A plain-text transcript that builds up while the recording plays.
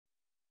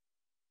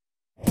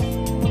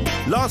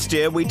Last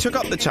year, we took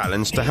up the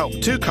challenge to help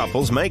two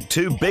couples make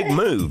two big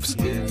moves.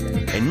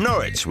 In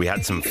Norwich, we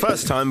had some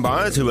first-time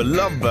buyers who were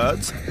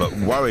lovebirds, but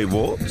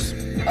worrywarts.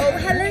 Oh,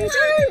 Helen,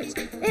 don't!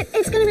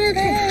 It's going to be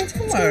okay. It's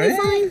going to be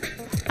fine.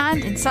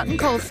 And in Sutton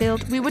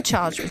Coldfield, we were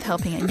charged with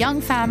helping a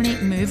young family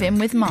move in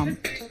with Mum.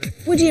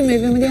 Would you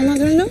move in with your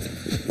mother-in-law?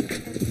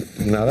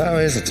 Now, that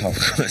is a tough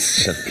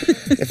question.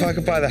 If I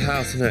could buy the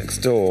house next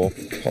door,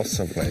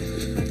 possibly.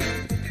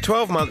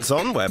 12 months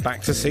on, we're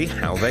back to see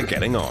how they're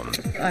getting on.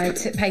 I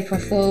took paper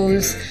off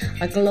walls,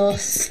 I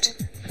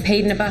glossed, I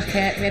peed in a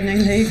bucket, we had no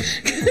loo.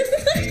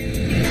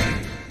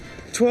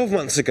 12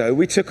 months ago,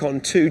 we took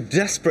on two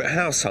desperate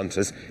house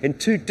hunters in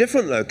two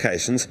different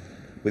locations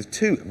with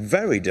two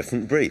very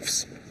different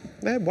briefs.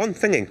 They had one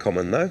thing in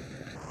common, though.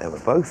 They were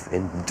both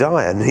in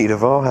dire need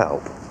of our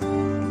help.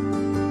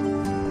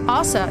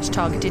 Our search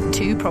targeted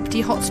two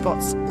property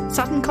hotspots,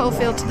 Sutton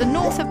Coldfield to the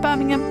north of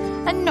Birmingham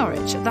and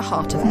Norwich at the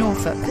heart of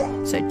Norfolk.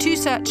 So two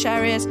search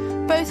areas,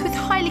 both with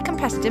highly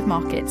competitive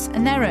markets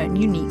and their own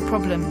unique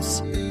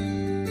problems.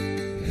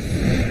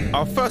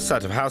 Our first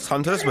set of house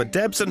hunters were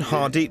Debs and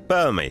Hardeep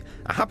Burmes,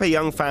 a happy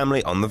young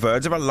family on the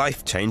verge of a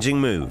life-changing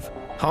move.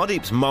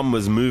 Hardeep's mum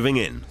was moving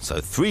in, so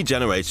 3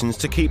 generations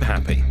to keep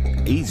happy.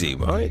 Easy,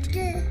 right?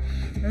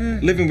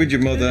 Living with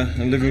your mother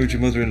and living with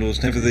your mother-in-law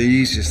is never the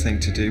easiest thing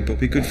to do, but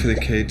be good for the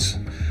kids.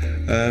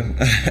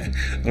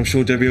 I'm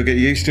sure Debbie will get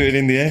used to it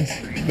in the end.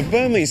 The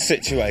Burmes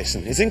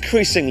situation is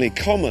increasingly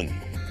common.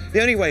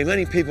 The only way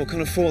many people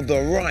can afford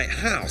the right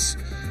house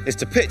is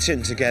to pitch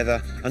in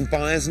together and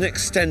buy as an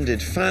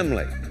extended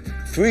family.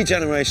 3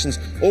 generations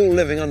all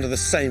living under the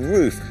same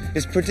roof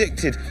is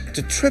predicted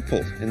to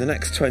triple in the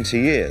next 20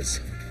 years.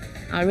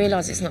 I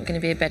realise it's not going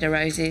to be a bed of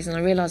roses, and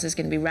I realise there's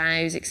going to be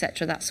rows,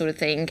 etc., that sort of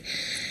thing.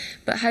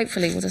 But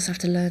hopefully we'll just have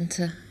to learn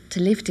to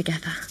live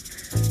together.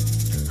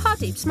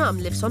 Hardeep's mum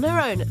lives on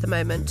her own at the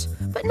moment,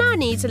 but now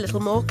needs a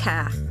little more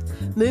care.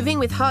 Moving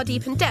with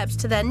Hardeep and Debs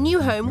to their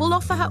new home will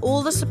offer her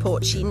all the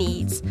support she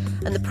needs,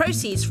 and the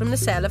proceeds from the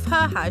sale of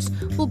her house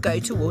will go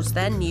towards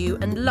their new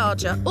and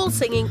larger,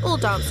 all-singing,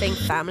 all-dancing,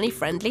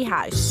 family-friendly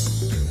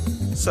house.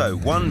 So,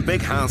 one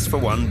big house for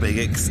one big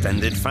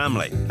extended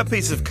family. A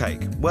piece of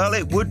cake. Well,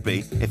 it would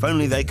be, if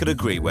only they could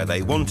agree where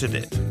they wanted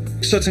it.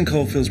 Sutton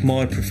Coldfield's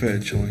my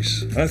preferred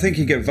choice. I think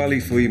you get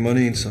value for your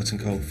money in Sutton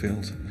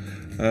Coldfield.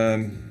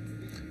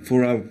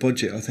 For our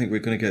budget, I think we're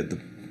going to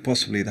get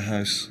possibly the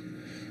house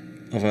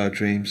of our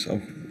dreams.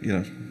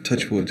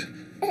 Touch wood.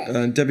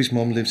 Debbie's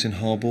mum lives in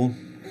Harbour,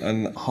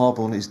 and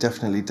Harbour is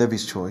definitely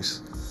Debbie's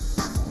choice.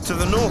 To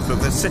the north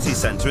of the city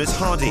centre is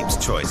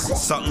Hardeep's choice,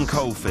 Sutton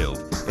Coldfield.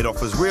 It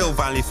offers real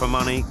value for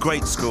money,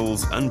 great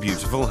schools and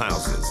beautiful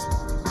houses.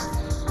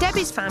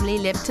 Debbie's family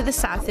live to the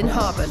south in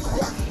Harbour.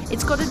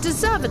 It's got a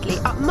deservedly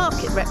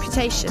upmarket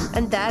reputation,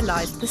 and there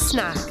lies the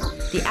snag.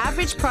 The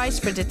average price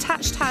for a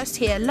detached house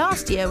here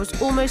last year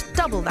was almost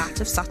double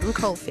that of Sutton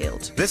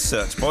Coldfield. This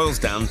search boils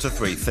down to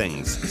 3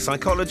 things: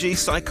 psychology,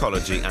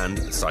 psychology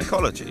and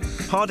psychology.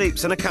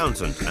 Hardeep's an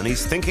accountant and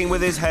he's thinking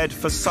with his head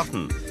for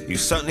Sutton. You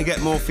certainly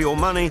get more for your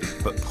money,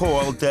 but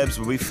poor old Debs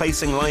will be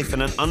facing life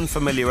in an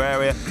unfamiliar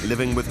area,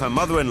 living with her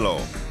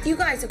mother-in-law. You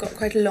guys have got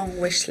quite a long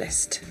wish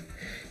list.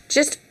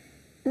 Just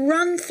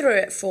run through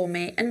it for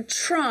me and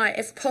try,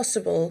 if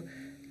possible,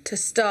 to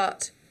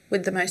start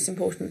with the most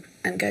important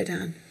and go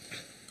down.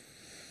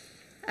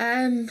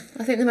 I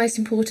think the most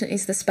important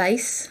is the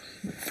space.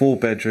 4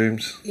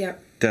 bedrooms. Yeah.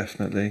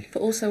 Definitely. But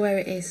also where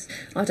it is.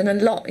 I've done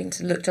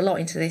looked a lot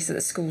into this, so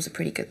the schools are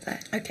pretty good there.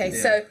 Okay,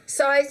 so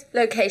size,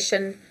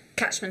 location,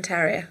 catchment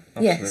area.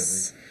 Absolutely.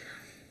 Yes.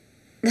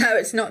 No,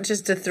 it's not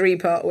just a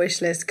 3-part wish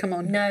list, come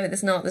on. No,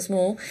 there's not, there's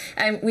more.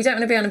 We don't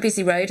want to be on a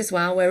busy road as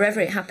well, wherever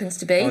it happens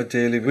to be.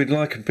 Ideally, we'd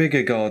like a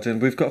bigger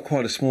garden. We've got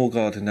quite a small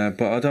garden now,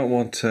 but I don't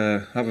want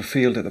to have a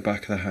field at the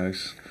back of the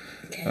house.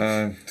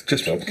 Okay.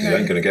 Just because you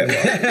ain't going to get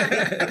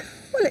one.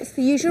 Well, it's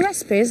the usual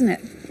recipe, isn't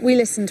it? We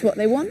listen to what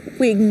they want,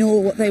 we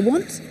ignore what they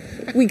want,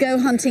 we go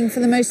hunting for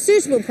the most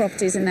suitable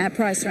properties in their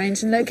price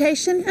range and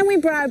location, and we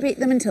browbeat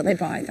them until they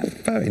buy them.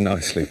 Very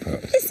nicely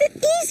put. Is it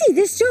easy,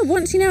 this job,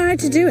 once you know how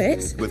to do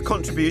it? With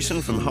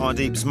contribution from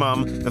Hardeep's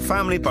mum, the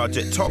family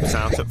budget tops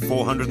out at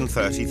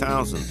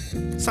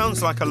 $430,000.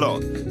 Sounds like a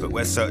lot, but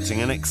we're searching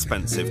in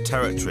expensive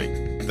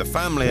territory. The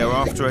family are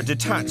after a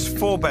detached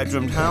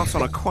 4-bedroomed house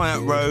on a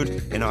quiet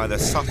road in either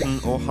Sutton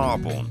or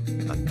Harbour.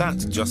 And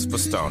that's just for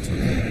starters.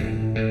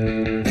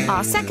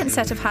 Our second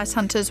set of house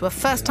hunters were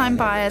first-time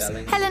buyers,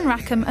 Helen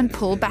Rackham and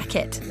Paul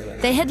Beckett.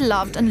 They had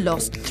loved and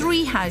lost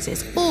 3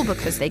 houses, all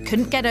because they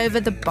couldn't get over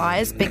the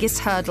buyer's biggest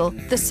hurdle,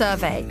 the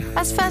survey.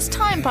 As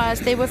first-time buyers,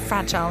 they were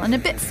fragile and a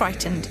bit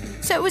frightened,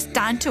 so it was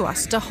down to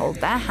us to hold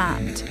their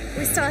hand.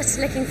 We started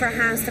looking for a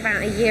house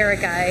about a year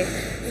ago.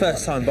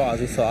 First time buyers,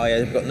 we thought,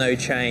 we've got no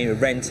chain, we're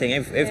renting,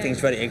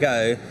 everything's ready to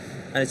go,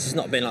 and it's just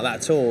not been like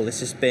that at all. It's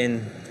just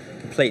been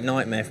a complete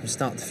nightmare from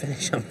start to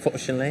finish,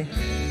 unfortunately.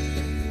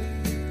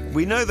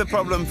 We know the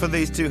problem for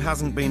these two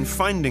hasn't been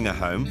finding a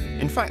home.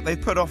 In fact,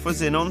 they've put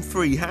offers in on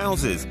 3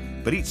 houses,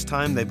 but each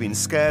time they've been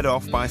scared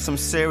off by some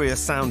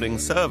serious-sounding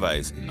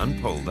surveys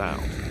and pulled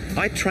out.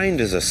 I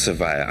trained as a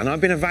surveyor and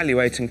I've been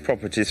evaluating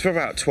properties for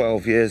about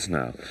 12 years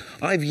now.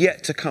 I've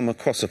yet to come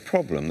across a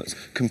problem that's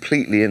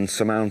completely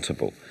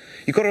insurmountable.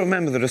 You've got to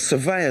remember that a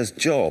surveyor's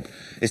job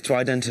is to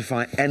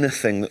identify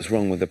anything that's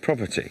wrong with the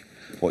property.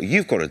 What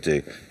you've got to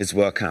do is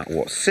work out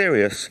what's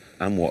serious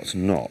and what's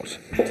not.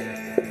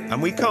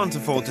 And we can't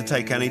afford to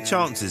take any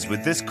chances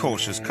with this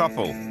cautious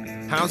couple.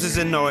 Houses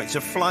in Norwich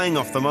are flying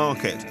off the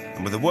market,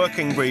 and with a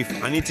working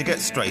brief, I need to get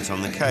straight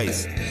on the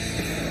case.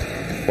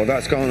 Well,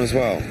 that's gone as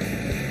well.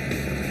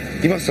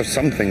 You must have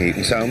something you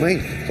can tell me.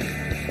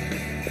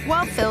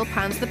 While Phil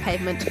pounds the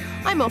pavement,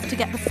 I'm off to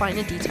get the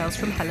finer details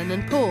from Helen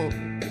and Paul.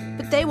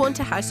 But they want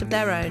a house of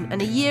their own,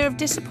 and a year of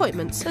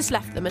disappointments has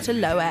left them at a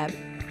low ebb.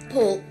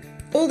 Paul,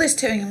 all this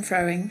toing and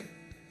froing,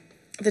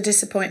 the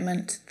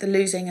disappointment, the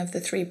losing of the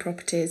 3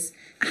 properties,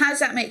 how does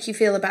that make you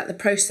feel about the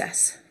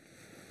process?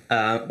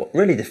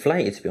 Really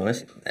deflated, to be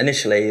honest.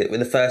 Initially, with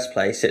the first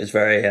place, it was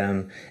very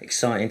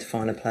exciting to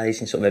find a place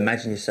and sort of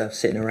imagine yourself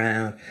sitting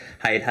around,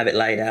 how you'd have it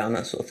laid out and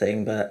that sort of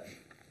thing. But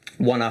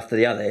one after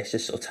the other, it's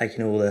just sort of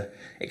taking all the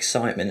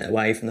excitement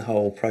away from the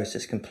whole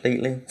process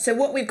completely. So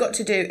what we've got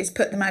to do is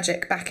put the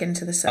magic back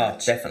into the search.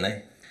 Oh,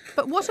 definitely.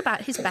 But what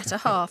about his better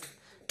half?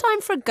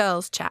 Time for a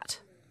girls' chat.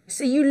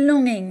 So you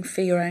longing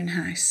for your own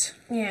house?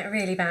 Yeah,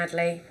 really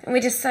badly. And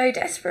we're just so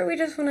desperate. We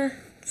just want to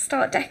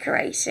start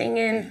decorating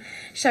and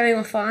showing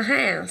off our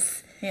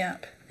house.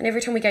 Yep. And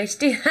every time we go to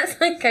do that,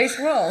 something goes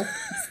wrong.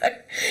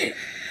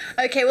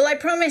 OK, well, I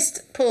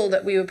promised Paul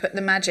that we would put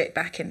the magic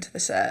back into the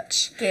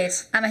search. Good.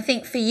 And I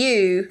think for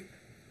you,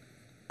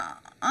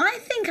 I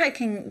think I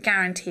can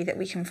guarantee that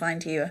we can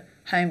find you a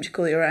home to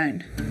call your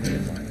own.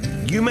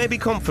 You may be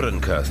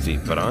confident,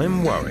 Kirstie, but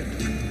I'm worried.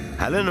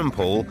 Helen and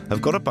Paul have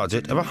got a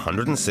budget of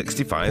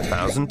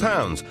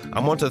 £165,000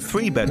 and want a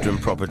 3-bedroom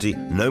property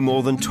no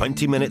more than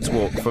 20 minutes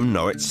walk from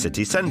Norwich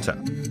city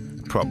centre.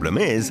 Problem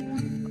is,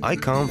 I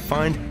can't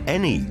find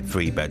any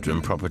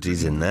 3-bedroom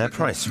properties in their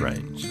price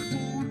range.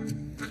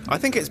 I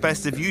think it's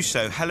best if you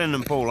show Helen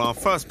and Paul our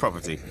first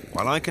property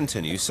while I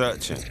continue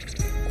searching.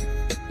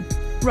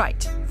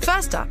 Right,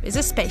 first up is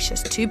a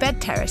spacious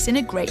 2-bed terrace in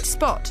a great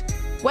spot.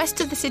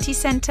 West of the city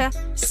centre,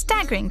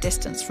 staggering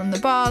distance from the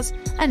bars,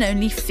 and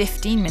only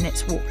 15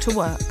 minutes walk to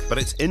work. But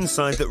it's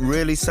inside that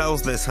really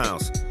sells this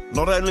house.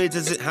 Not only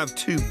does it have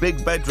 2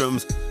 big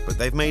bedrooms, but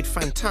they've made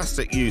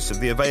fantastic use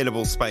of the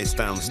available space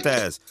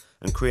downstairs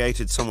and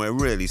created somewhere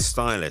really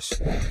stylish.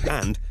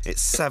 And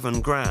it's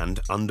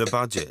 £7,000 under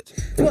budget.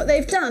 What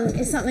they've done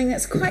is something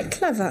that's quite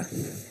clever.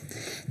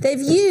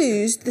 They've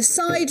used the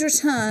side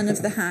return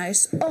of the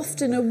house,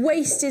 often a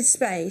wasted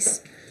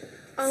space,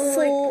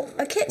 for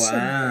a kitchen.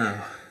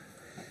 Wow.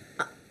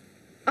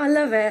 I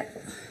love it.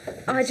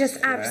 I just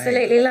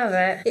absolutely love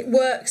it. It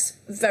works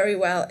very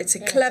well. It's a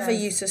clever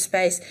use of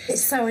space.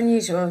 It's so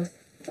unusual.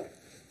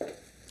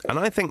 And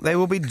I think they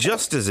will be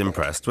just as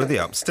impressed with the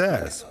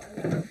upstairs.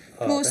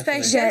 More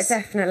spacious? Yeah,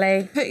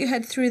 definitely. Put your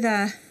head through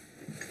there.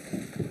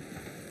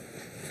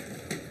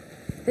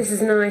 This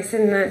is nice,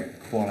 isn't it?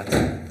 Quality.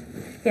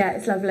 Yeah,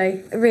 it's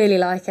lovely. I really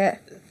like it.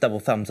 Double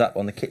thumbs up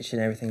on the kitchen,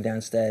 everything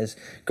downstairs.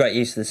 Great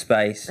use of the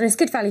space. And it's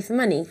good value for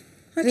money.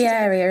 For the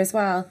area as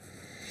well.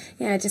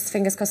 Yeah, just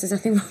fingers crossed there's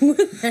nothing wrong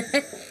with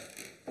it.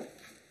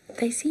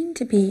 They seem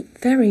to be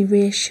very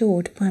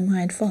reassured by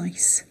my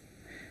advice,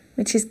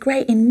 which is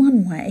great in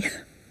one way,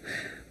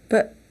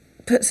 but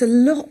puts a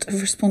lot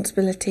of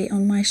responsibility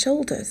on my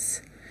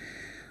shoulders.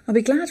 I'll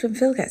be glad when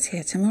Phil gets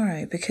here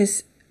tomorrow,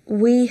 because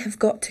we have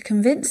got to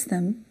convince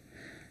them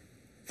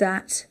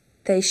that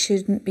they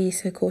shouldn't be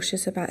so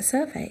cautious about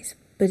surveys.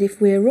 But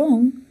if we're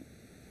wrong,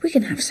 we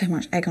can have so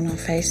much egg on our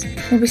face,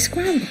 we'll be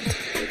scrambled.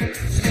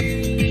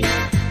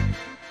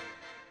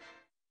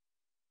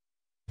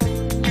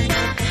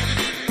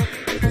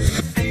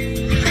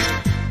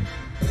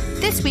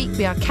 This week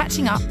we are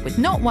catching up with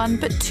not one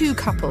but 2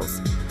 couples.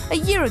 A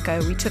year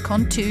ago we took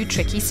on 2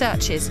 tricky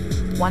searches,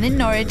 one in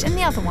Norwich and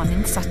the other one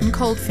in Sutton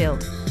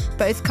Coldfield.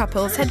 Both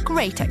couples had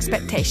great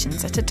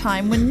expectations at a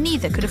time when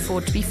neither could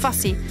afford to be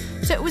fussy,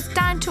 so it was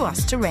down to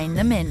us to rein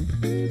them in.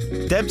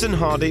 Debs and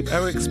Hardeep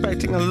are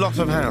expecting a lot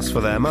of house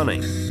for their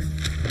money.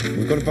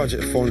 We've got a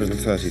budget of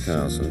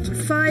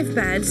 £430,000. 5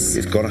 beds.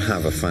 It's got to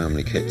have a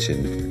family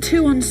kitchen,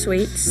 2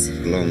 en-suites.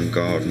 long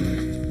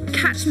garden.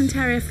 Catchment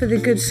area for the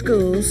good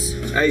schools.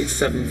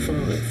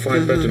 875,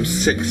 5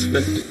 bedrooms, 6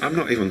 beds. I'm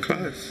not even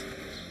close.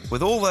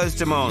 With all those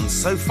demands,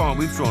 so far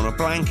we've drawn a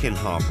blank in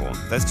Harbour.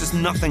 There's just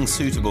nothing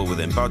suitable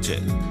within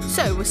budget.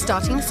 So we're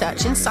starting the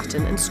search in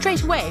Sutton and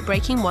straight away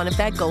breaking one of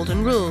their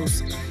golden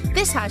rules.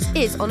 This house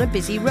is on a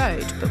busy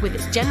road, but with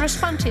its generous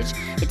frontage,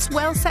 it's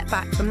well set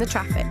back from the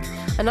traffic.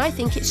 And I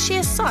think its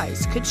sheer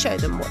size could show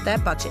them what their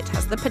budget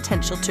has the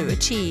potential to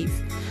achieve.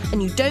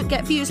 And you don't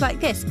get views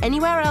like this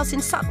anywhere else in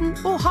Sutton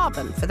or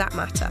Harbour for that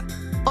matter.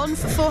 On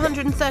for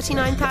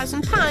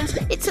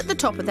 £439,000, it's at the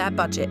top of their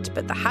budget,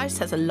 but the house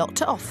has a lot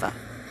to offer.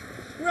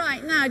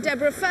 Right, now,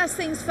 Deborah, first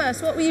things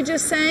first, what were you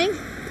just saying?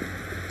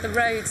 The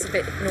road's a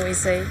bit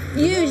noisy.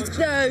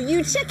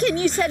 You chicken,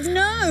 you said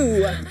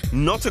no!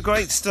 Not a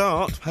great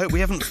start. Hope we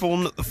haven't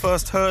fallen at the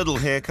first hurdle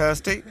here,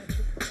 Kirstie.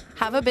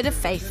 Have a bit of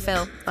faith,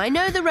 Phil. I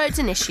know the road's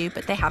an issue,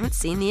 but they haven't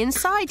seen the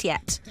inside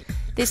yet.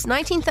 This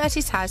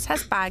 1930s house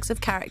has bags of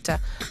character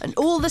and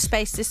all the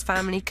space this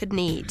family could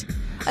need.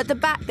 At the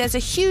back, there's a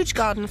huge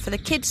garden for the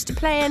kids to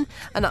play in,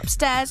 and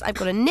upstairs, I've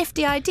got a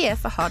nifty idea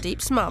for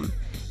Hardeep's mum,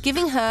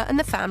 giving her and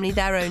the family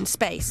their own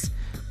space.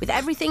 With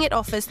everything it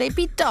offers, they'd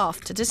be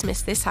daft to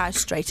dismiss this house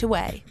straight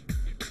away.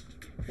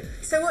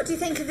 So what do you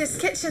think of this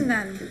kitchen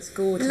then? It's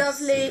gorgeous.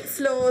 Lovely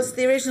floors,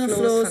 the original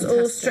floors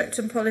all stripped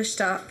and polished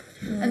up.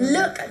 And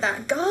look at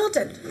that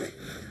garden.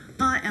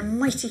 I am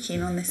mighty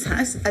keen on this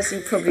house, as you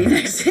probably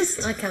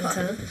noticed. I can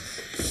tell.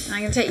 I'm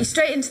going to take you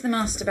straight into the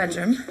master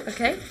bedroom.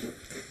 Okay.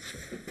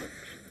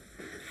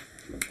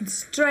 And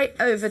straight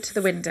over to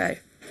the window.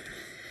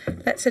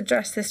 Let's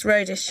address this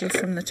road issue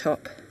from the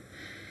top.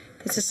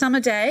 It's a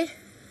summer day.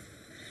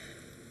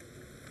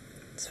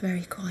 It's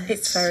very quiet.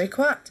 It's very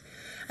quiet.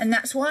 And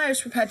that's why I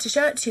was prepared to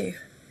show it to you.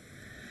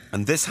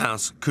 And this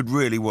house could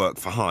really work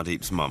for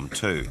Hardeep's mum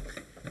too.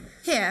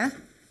 Here,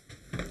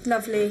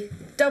 lovely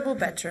double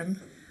bedroom,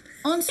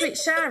 ensuite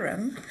shower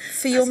room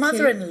for your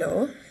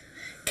mother-in-law,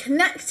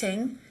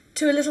 connecting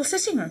to a little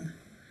sitting room.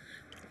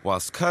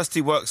 Whilst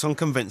Kirstie works on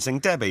convincing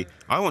Debbie,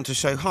 I want to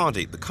show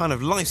Hardeep the kind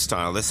of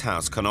lifestyle this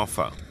house can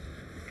offer.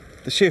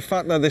 The sheer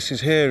fact that this is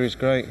here is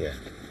great. Yeah.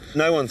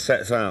 No one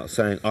sets out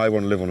saying, I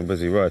want to live on a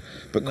busy road,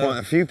 but quite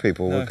a few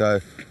people would go,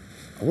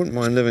 I wouldn't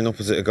mind living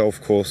opposite a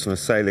golf course and a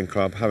sailing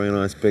club, having a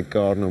nice big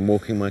garden and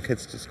walking my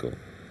kids to school.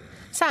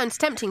 Sounds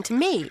tempting to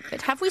me,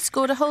 but have we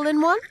scored a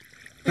hole-in-one?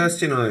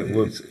 Kirstie and I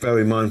were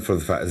very mindful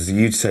of the fact that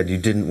you'd said you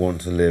didn't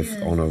want to live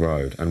on a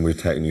road, and we've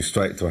taken you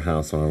straight to a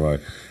house on a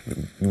road.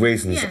 The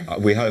reasons,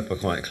 we hope, are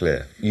quite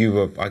clear. You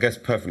were, I guess,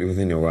 perfectly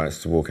within your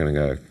rights to walk in and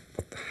go,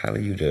 what the hell are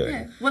you doing?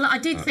 Yeah. Well, I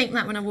did think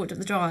that when I walked up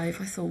the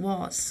drive. I thought,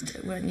 what?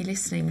 Weren't you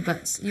listening?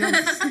 But you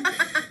obviously...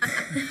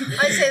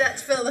 I say that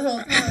to Phil the whole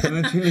time.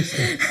 Weren't you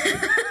listening?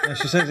 No,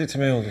 she says it to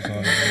me all the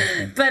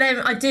time. But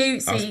I do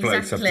see Us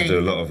blokes have to do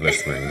a lot of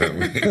listening, don't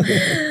we?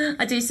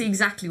 I do see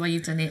exactly why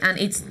you've done it, and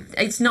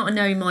it's not a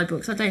no in my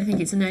books. I don't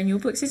think it's a no in your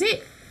books, is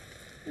it?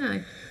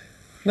 No.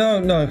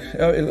 No.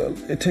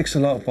 It ticks a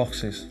lot of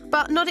boxes.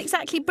 But not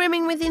exactly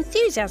brimming with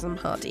enthusiasm,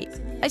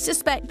 Hardeep. I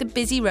suspect the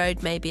busy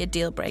road may be a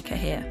deal-breaker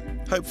here.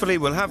 Hopefully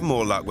we'll have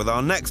more luck with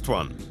our next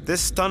one.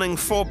 This stunning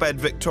 4-bed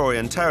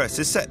Victorian terrace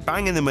is set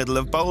bang in the middle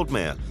of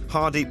Boldmere,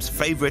 Hardeep's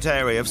favourite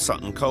area of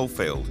Sutton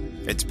Coldfield.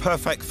 It's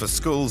perfect for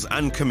schools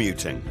and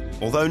commuting.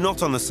 Although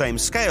not on the same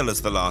scale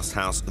as the last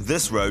house,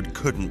 this road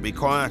couldn't be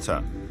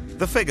quieter.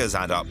 The figures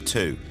add up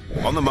too.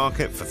 On the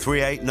market for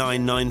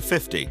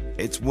 $389,950,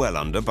 it's well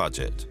under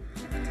budget.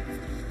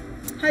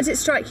 How does it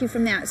strike you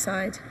from the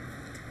outside?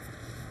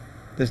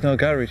 There's no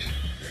garage.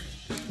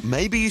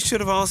 Maybe you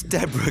should have asked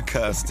Deborah,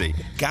 Kirstie.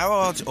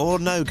 Garage or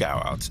no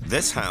garage,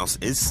 this house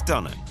is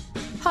stunning.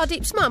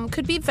 Hardeep's mum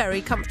could be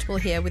very comfortable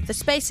here with the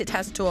space it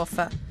has to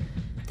offer.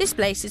 This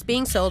place is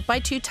being sold by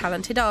 2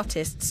 talented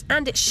artists,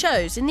 and it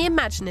shows in the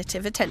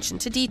imaginative attention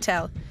to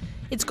detail.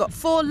 It's got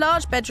 4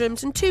 large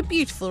bedrooms and 2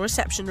 beautiful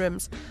reception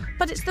rooms,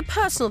 but it's the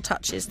personal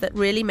touches that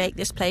really make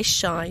this place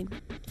shine.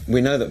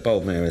 We know that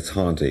Boldmere is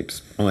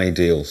Hardeep's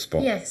ideal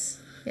spot. Yes.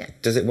 Yeah.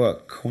 Does it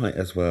work quite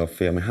as well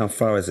for you? I mean, how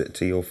far is it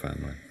to your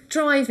family?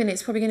 Driving,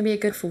 it's probably going to be a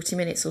good 40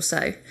 minutes or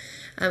so.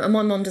 And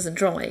my mum doesn't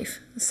drive,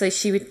 so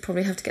she would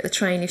probably have to get the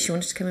train if she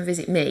wanted to come and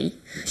visit me.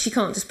 She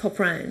can't just pop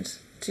round.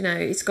 You know,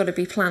 it's got to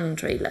be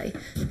planned, really.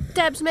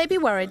 Debs may be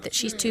worried that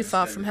she's too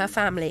far from her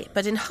family,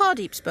 but in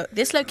Hardeep's book,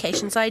 this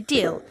location's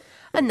ideal,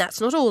 and that's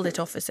not all it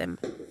offers him.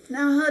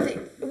 Now,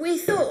 Hardeep, we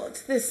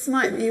thought this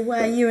might be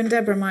where you and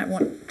Deborah might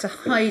want to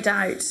hide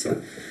out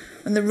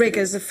when the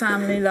rigours of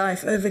family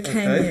life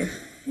overcame you.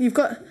 You've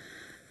got a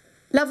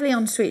lovely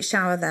ensuite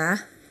shower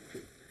there,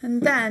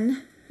 and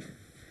then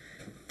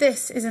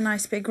this is a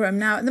nice big room.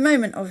 Now, at the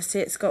moment,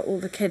 obviously, it's got all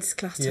the kids'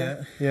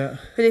 clutter. Yeah.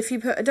 But if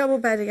you put a double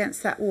bed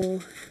against that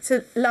wall, it's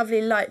a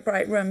lovely, light,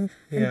 bright room.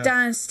 And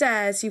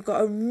downstairs, you've got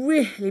a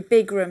really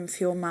big room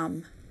for your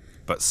mum.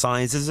 But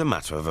size is a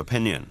matter of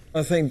opinion.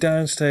 I think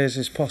downstairs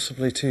is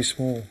possibly too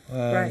small.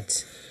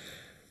 Right.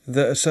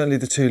 Certainly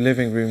the 2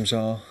 living rooms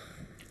are.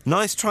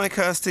 Nice try,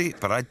 Kirstie,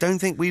 but I don't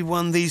think we've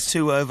won these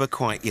 2 over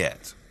quite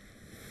yet.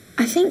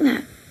 I think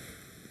that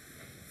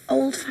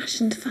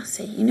old-fashioned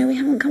fussy. You know, we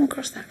haven't come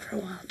across that for a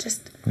while.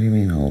 Just... What do you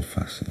mean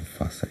old-fashioned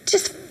fussy?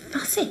 Just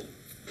fussy.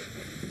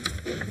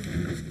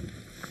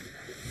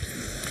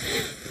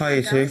 Hi,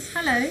 you two.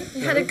 Hello.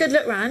 You had a good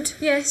look round?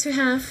 Yes, we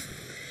have.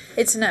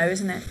 It's a no,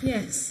 isn't it?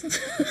 Yes.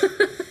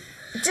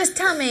 Just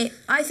tell me,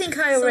 I think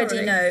I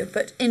already know,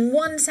 but in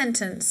one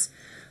sentence,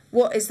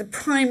 what is the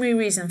primary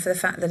reason for the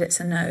fact that it's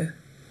a no?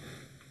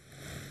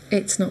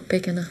 It's not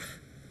big enough.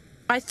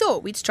 I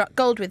thought we'd struck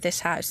gold with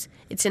this house.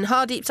 It's in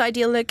Hardeep's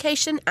ideal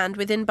location and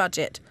within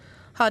budget.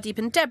 Hardeep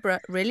and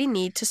Deborah really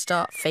need to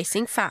start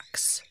facing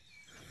facts.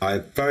 I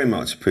very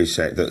much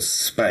appreciate that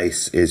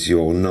space is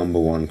your number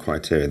 1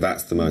 criteria.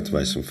 That's the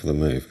motivation for the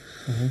move.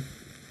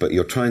 But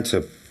you're trying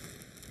to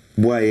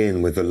weigh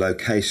in with the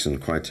location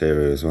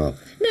criteria as well?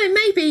 No,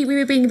 maybe we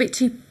were being a bit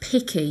too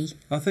picky.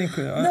 I think...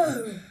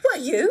 No,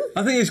 what, you?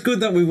 I think it's good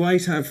that we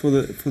wait out for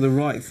the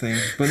right thing,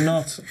 but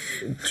not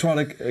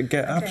try to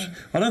get...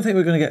 I don't think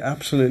we're going to get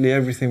absolutely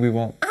everything we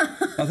want.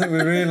 I think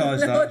we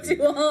realise that.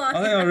 Do I. I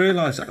think I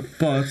realise that,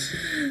 but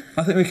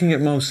I think we can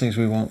get most things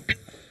we want.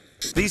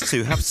 These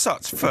two have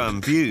such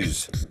firm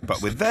views,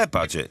 but with their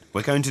budget,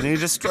 we're going to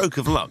need a stroke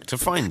of luck to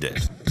find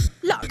it.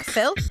 Luck,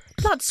 Phil.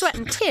 Blood, sweat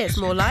and tears,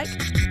 more like.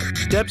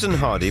 Debs and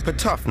Hardeep are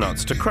tough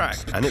nuts to crack,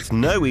 and it's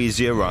no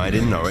easier ride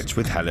in Norwich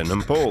with Helen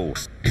and Paul.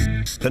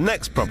 The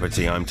next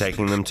property I'm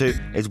taking them to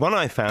is one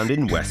I found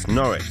in West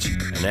Norwich,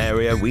 an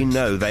area we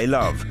know they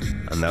love,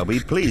 and they'll be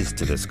pleased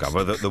to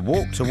discover that the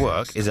walk to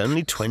work is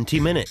only 20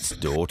 minutes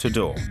door to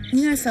door.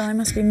 You know, Phil, I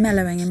must be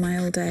mellowing in my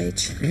old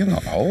age. You're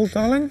not old,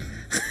 darling.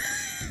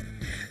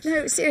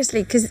 No,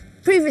 seriously, because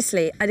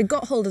previously I'd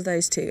got hold of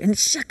those two and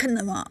shucken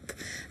them up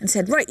and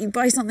said, right, you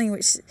buy something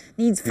which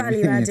needs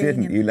value adding. You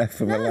didn't, you left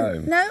them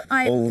alone. No,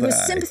 I was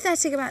day.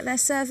 sympathetic about their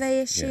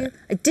survey issue. Yeah.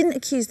 I didn't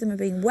accuse them of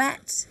being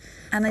wet,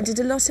 and I did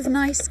a lot of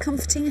nice,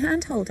 comforting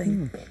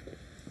hand-holding.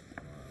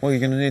 Well, you're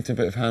going to need a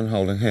bit of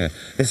hand-holding here.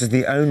 This is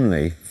the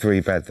only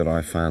 3-bed that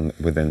I found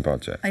within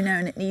budget. I know,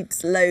 and it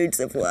needs loads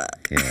of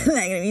work. Yeah.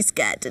 They're going to be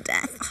scared to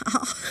death.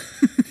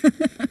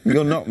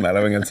 You're not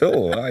mellowing at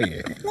all, are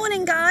you?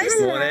 Morning, guys.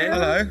 Morning.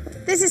 Hello.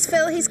 This is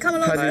Phil. He's come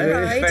along for the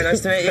Very ride. nice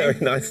to meet you. Very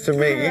nice to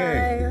meet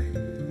you.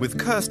 With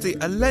Kirstie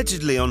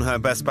allegedly on her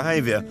best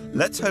behaviour,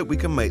 let's hope we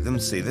can make them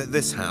see that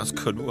this house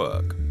could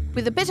work.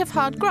 With a bit of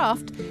hard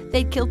graft,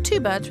 they'd kill 2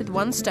 birds with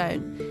 1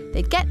 stone.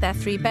 They'd get their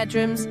 3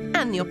 bedrooms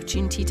and the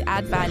opportunity to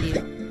add value.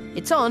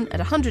 It's on at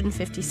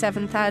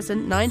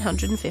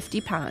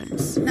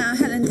 £157,950. Now,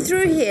 Helen,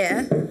 through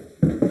here,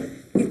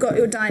 you've got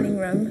your dining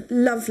room.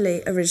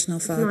 Lovely original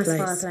fireplace.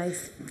 Nice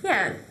fireplace.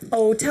 Yeah.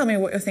 Oh, tell me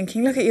what you're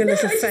thinking. Look at your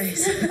little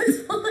face.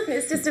 It's fine.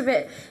 It's just a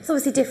bit... It's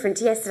obviously different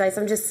to yesterday,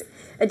 so I'm just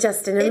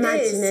adjusting and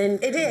imagining...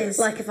 It is.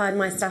 Like if I had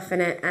my stuff in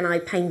it and I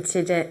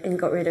painted it and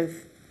got rid of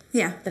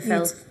the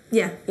filth.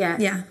 Yeah.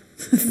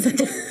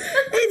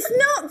 It's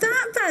not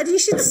that bad. You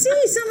should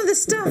see some of the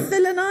stuff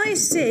Phil and I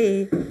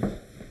see.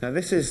 Now,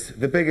 this is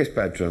the biggest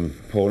bedroom,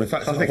 Paul. In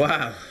fact, I think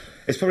Wow.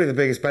 it's probably the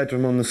biggest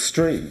bedroom on the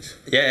street.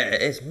 Yeah,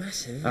 it's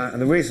massive.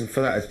 And the reason for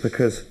that is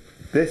because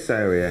this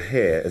area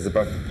here is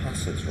above the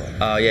passageway.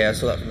 Oh, yeah, I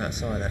saw that from that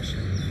side,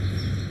 actually.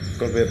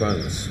 Got to be a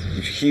bonus.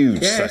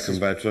 Huge second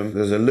bedroom.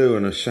 There's a loo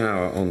and a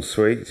shower en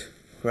suite.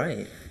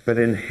 Great. But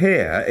in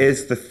here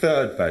is the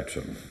 3rd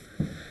bedroom.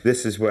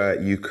 This is where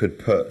you could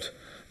put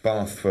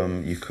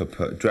bathroom, you could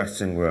put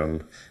dressing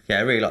room. Yeah,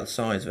 I really like the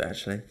size of it,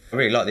 actually. I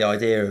really like the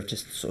idea of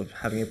just sort of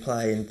having a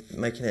play and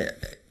making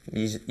it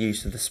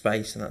use of the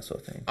space and that sort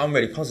of thing. I'm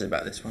really positive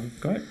about this one.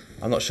 Great.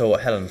 I'm not sure what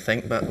Helen will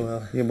think, but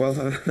we'll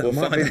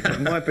That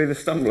might be the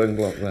stumbling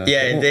block there.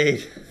 Yeah,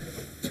 indeed.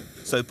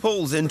 So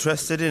Paul's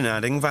interested in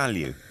adding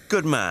value.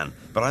 Good man,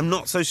 but I'm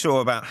not so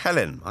sure about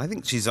Helen. I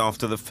think she's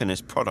after the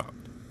finished product.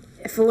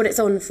 For what it's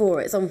on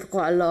for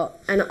quite a lot.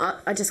 And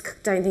I just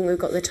don't think we've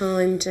got the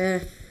time to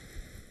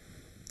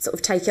sort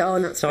of take it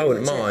on. That's So I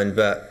wouldn't mind,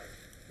 but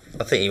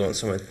I think you want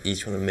somewhere you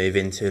just want to move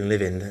into and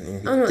live in, don't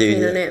you? I'm not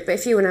keen on it, but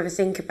if you want to have a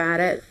think about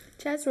it.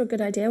 Chairs were a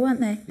good idea, weren't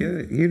they?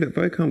 Yeah, you look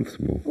very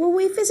comfortable. Well,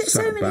 we visit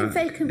so Sat many back,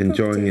 vacant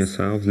enjoying properties.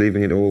 yourselves,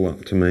 leaving it all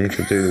up to me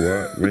to do the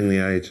work, ring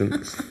the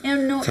agents, You're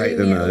not take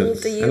the leaving it all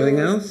notes. to you. Anything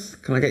else?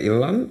 Can I get your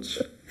lunch?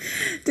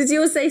 Does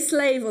yours say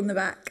slave on the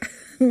back?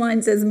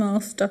 Mine says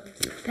master.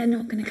 They're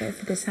not going to go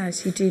for this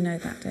house. You do know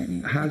that, don't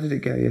you? How did it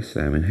go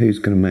yesterday? I mean, who's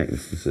going to make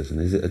this decision?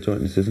 Is it a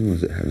joint decision or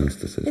is it Helen's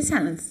decision? It's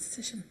Helen's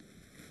decision.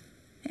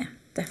 Yeah,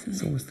 It's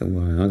definitely. always the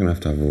way. I'm going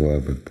to have a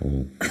word with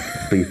Paul.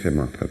 Beef him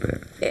up a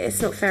bit.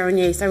 It's not fair on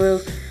you, so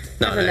we'll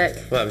have a look.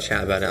 We'll have a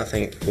chat about it. I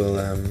think we'll...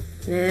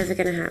 Never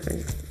going to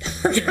happen.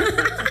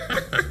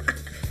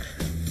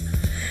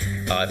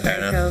 All right, fair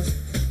enough. Cool.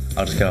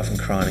 I'll just go off and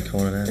cry in a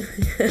corner now.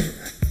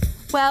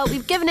 Well,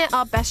 we've given it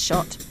our best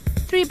shot.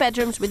 3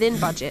 bedrooms within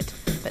budget.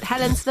 But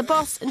Helen's the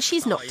boss and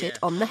she's knocked it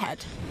on the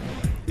head.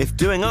 If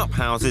doing up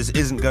houses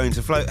isn't going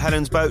to float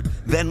Helen's boat,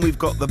 then we've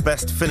got the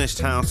best finished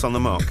house on the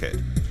market.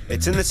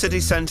 It's in the city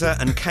centre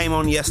and came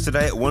on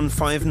yesterday at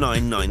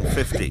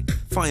 159,950.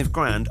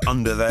 £5,000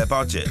 under their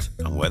budget,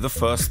 and we're the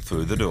first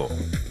through the door.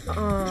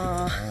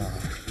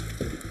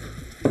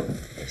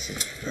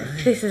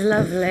 This is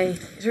lovely.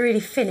 It's really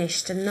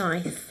finished and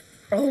nice.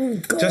 Oh,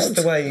 God. Just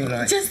the way you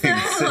like Just the way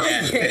I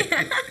like it.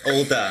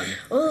 All done.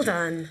 All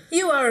done.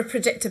 You are a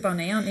predictor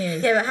bunny, aren't you?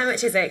 Yeah, but how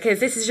much is it? Because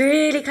this is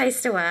really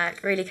close to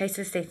work, really close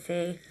to the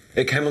city.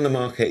 It came on the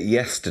market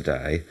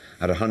yesterday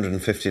at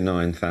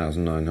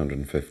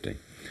 159,950.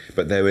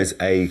 But there is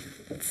a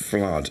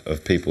flood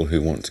of people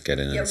who want to get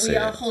in and see we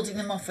are it. holding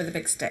them off with a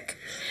big stick.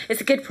 It's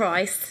a good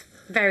price.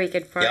 Very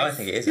good price. Yeah, I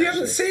think it is. You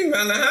haven't seen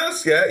round the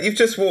house yet. You've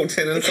just walked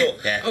in and thought,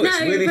 Yeah. oh, it's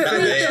No, really but fun.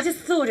 I just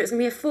thought it was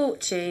going to be a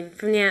fortune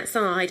from the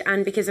outside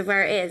and because of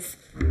where it is.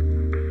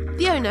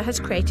 The owner has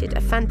created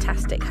a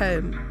fantastic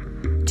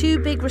home. 2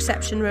 big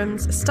reception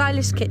rooms, a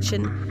stylish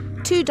kitchen,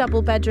 2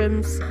 double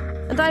bedrooms,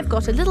 and I've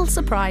got a little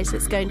surprise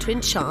that's going to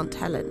enchant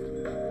Helen.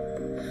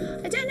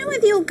 don't know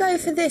whether you'll go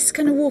for this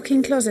kind of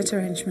walk-in closet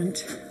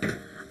arrangement.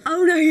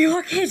 Oh no, you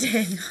are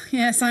kidding.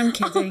 Yes, I'm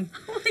kidding.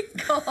 Oh my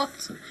god.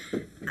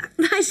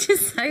 That's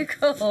just so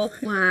cool.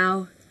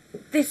 Wow.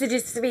 This would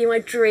just be my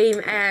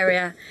dream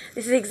area.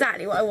 This is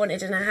exactly what I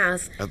wanted in a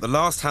house. At the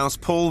last house,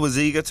 Paul was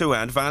eager to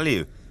add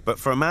value. But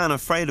for a man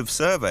afraid of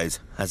surveys,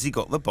 has he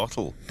got the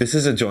bottle? This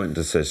is a joint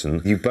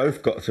decision. You've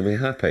both got to be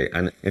happy.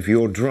 And if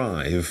your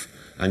drive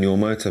and your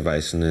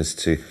motivation is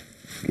to,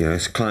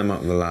 climb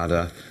up the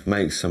ladder,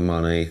 make some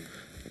money,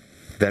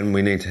 then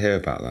we need to hear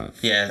about that.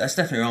 Yeah, that's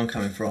definitely where I'm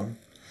coming from.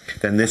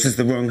 Then this is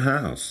the wrong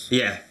house.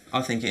 Yeah,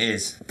 I think it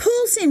is.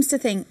 Paul seems to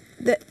think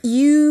that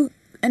you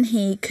and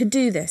he could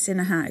do this in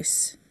a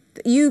house.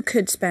 That you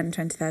could spend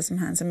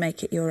 £20,000 and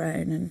make it your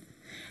own and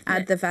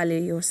add the value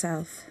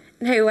yourself.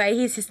 No way,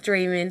 he's just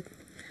dreaming.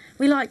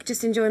 We like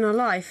just enjoying our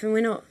life and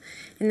we're not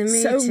in the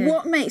mood So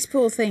what makes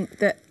Paul think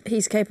that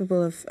he's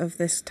capable of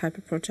this type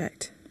of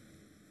project?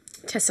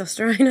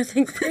 Testosterone, I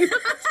think, pretty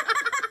much.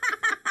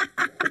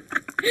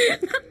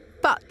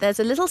 But there's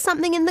a little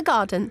something in the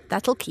garden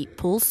that'll keep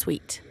Paul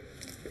sweet.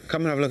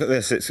 Come and have a look at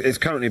this. It's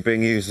currently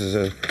being used as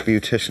a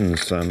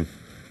beautician's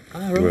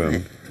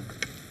room.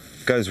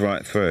 Goes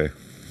right through.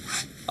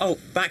 Oh,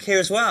 back here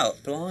as well.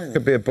 Blimey.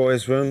 Could be a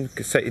boys' room.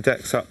 Could set your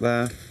decks up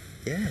there.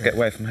 Yeah. Get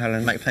away from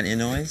Helen. Make plenty of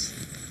noise.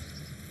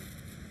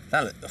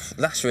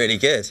 That's really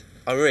good.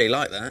 I really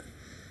like that.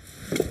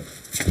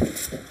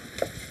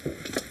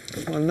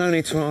 Well, no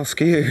need to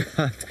ask you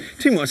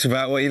too much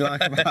about what you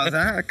like about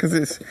that, because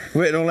it's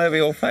written all over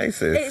your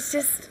faces. It's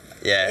just...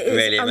 Yeah, it's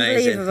really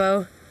amazing.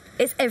 Unbelievable.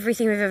 It's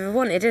everything we've ever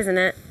wanted, isn't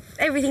it?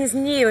 Everything's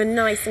new and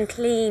nice and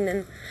clean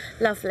and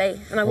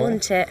lovely, and I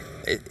want it.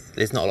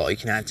 There's not a lot you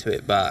can add to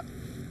it, but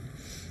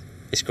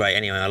it's great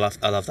anyway. I love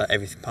that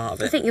everything part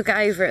of it. I think you'll get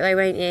over it though,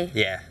 won't you?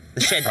 Yeah.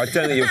 The shed. I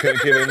don't think you're going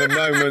to give him a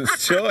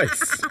moment's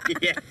choice.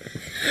 Yeah.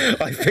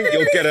 I think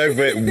you'll get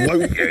over it,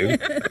 won't you?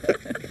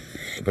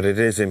 But it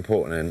is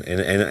important in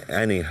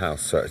any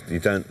house search. You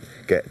don't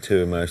get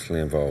too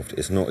emotionally involved.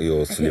 It's not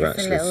yours till you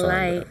actually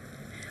sign it.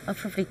 I'll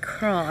probably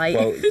cry.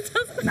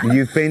 Well,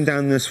 you've been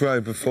down this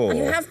road before.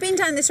 You have been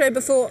down this road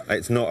before.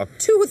 It's not a...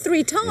 2 or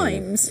 3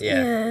 times.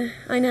 Yeah,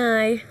 I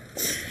know.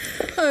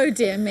 Oh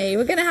dear me,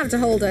 we're going to have to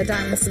hold her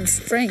down with some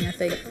string, I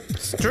think.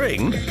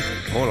 String?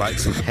 More like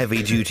some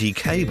heavy-duty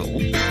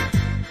cable.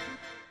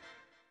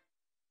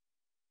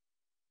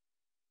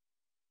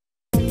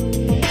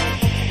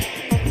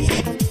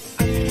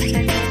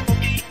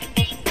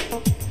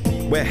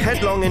 We're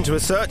headlong into a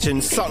search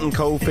in Sutton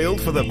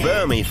Coldfield for the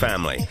Burmes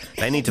family.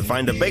 They need to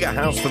find a bigger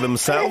house for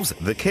themselves,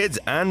 the kids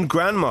and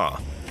Grandma.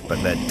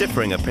 But their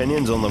differing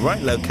opinions on the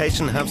right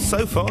location have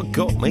so far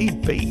got me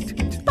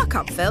beat. Buck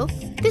up, Phil.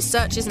 This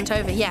search isn't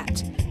over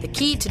yet. The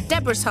key to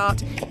Deborah's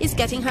heart is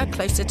getting her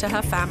closer to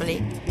her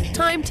family.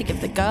 Time to give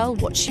the girl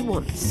what she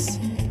wants.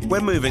 We're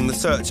moving the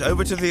search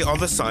over to the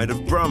other side of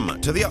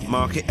Burmes, to the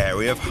upmarket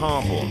area of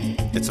Harbour.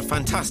 It's a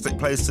fantastic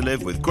place to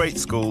live with great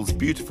schools,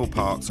 beautiful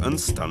parks and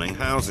stunning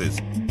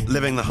houses.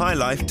 Living the high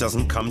life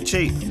doesn't come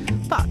cheap.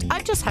 But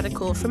I've just had a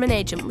call from an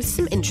agent with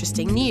some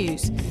interesting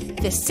news.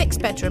 This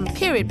 6-bedroom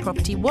period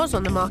property was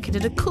on the market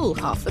at a cool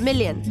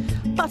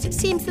 $500,000. But it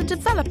seems the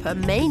developer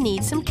may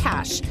need some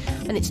cash,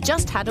 and it's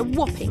just had a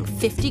whopping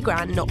 50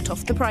 grand knocked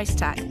off the price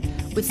tag.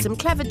 With some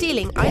clever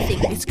dealing, I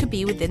think this could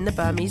be within the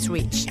Burmes'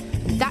 reach.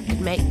 And that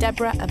could make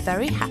Deborah a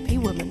very happy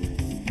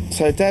woman.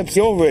 So, Debs,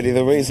 you're really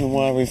the reason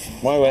why we're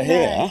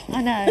here.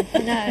 I know.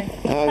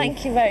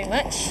 Thank you very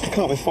much. You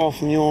can't be far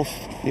from your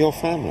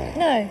family.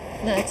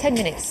 No, 10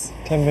 minutes.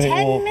 10 minutes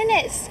 10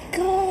 minutes?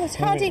 God,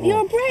 Hardeep,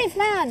 you're a brave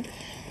man.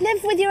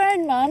 Live with your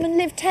own mum and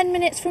live 10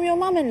 minutes from your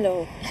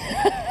mum-in-law.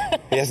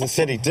 He hasn't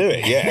said he'd do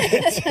it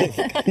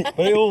yet.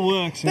 But it all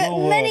works.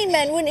 But many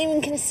men wouldn't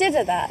even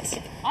consider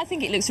that. I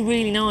think it looks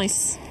really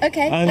nice.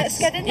 OK, and let's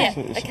get in there.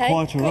 It's OK,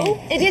 quite a cool. road.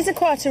 It is a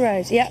quarter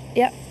road, yep.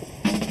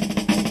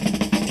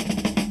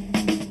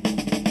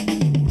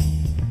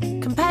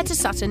 Compared to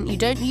Sutton, you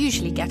don't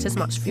usually get as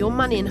much for your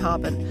money in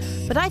Harbour,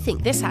 but I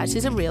think this house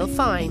is a real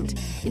find.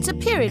 It's a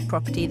period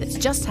property that's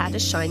just had a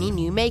shiny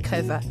new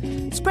makeover.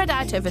 Spread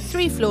out over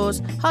 3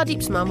 floors,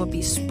 Hardeep's mum would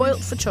be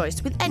spoilt for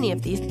choice with any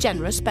of these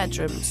generous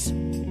bedrooms.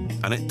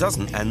 And it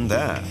doesn't end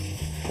there.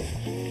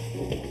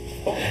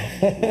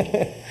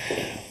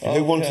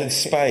 Who wanted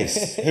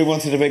space? Who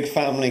wanted a big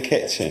family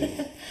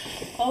kitchen?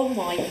 Oh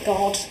my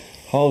God.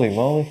 Holy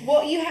moly.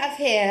 What you have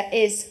here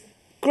is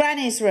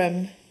Granny's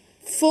room,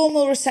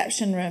 formal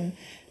reception room,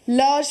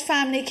 large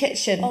family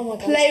kitchen,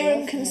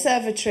 playroom,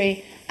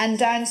 conservatory and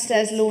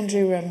downstairs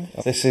laundry room.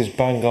 This is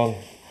bang on.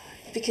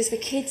 Because the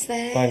kids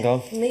there, Bang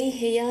on. me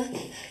here.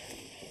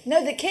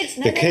 No, the kids.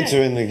 The kids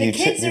are in the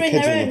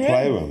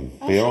playroom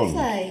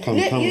beyond. Come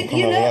you have look,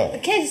 a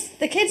look.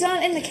 the kids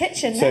aren't in the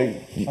kitchen. So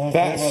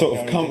that sort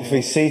of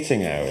comfy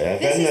seating area.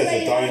 Then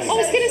there's a dining. I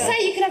was going to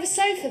say you could have a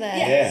sofa there.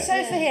 Yeah.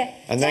 Sofa here.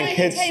 And then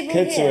Dining table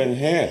kids here. are in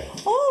here.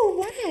 Oh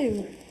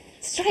wow!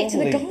 Straight to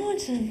the Probably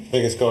garden.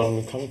 Biggest garden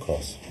we've come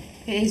across.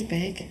 It is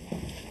big.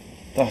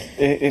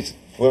 It's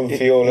room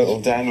for your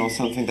little den or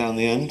something down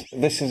the end.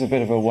 This is a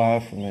bit of a wow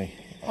for me.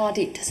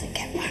 Hardeep doesn't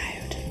get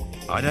wowed.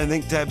 I don't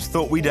think Debs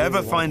thought we'd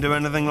ever find her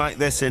anything like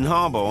this in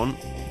Harbour.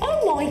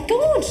 Oh my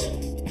God!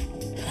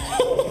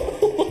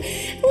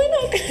 We're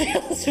not going to be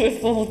able to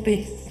afford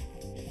this.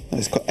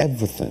 It's got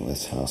everything,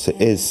 this house.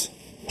 It is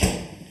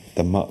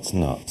the mutt's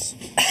nuts.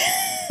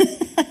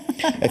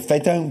 If they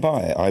don't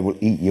buy it, I will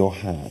eat your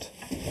hat.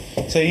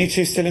 So are you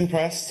two still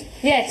impressed?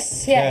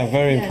 Yes, yeah. Yeah,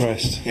 very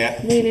impressed. Yeah.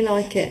 Really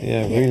like it.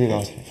 Yeah, really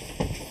like it.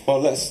 Well,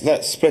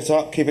 let's split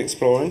up, keep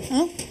exploring.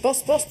 Oh,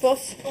 boss.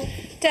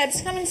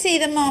 Debs, come and see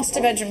the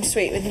master bedroom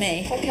suite with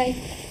me. Okay.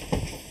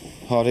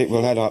 Hardy,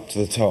 we'll head up to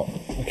the top.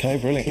 Okay,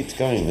 brilliant. Keeps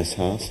going, this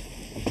house.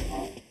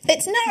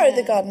 It's narrow,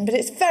 the garden, but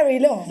it's very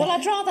long. Well,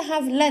 I'd rather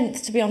have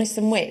length, to be honest,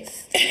 than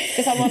width.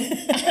 Because I want...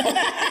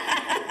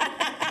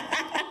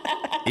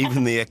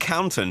 Even the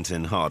accountant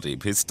in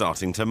Hardeep is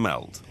starting to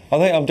melt. I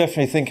think I'm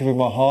definitely thinking with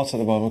my heart at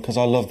the moment because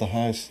I love the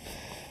house.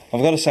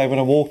 I've got to say, when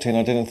I walked in,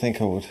 I didn't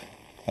think I would,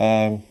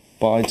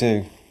 but I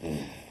do.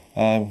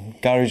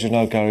 Garage or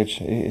no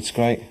garage, it's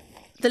great.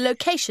 The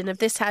location of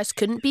this house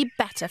couldn't be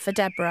better for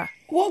Deborah.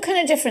 What kind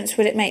of difference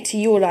would it make to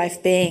your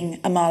life being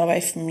a mile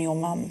away from your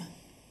mum?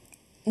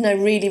 No,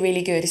 really,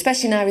 really good.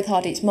 Especially now with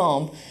Hardeep's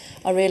mum,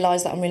 I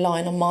realise that I'm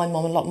relying on my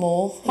mum a lot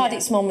more. Yeah.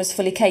 Hardeep's mum was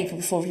fully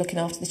capable of looking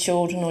after the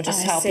children or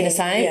just helping us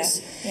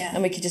out. Yeah.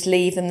 And we could just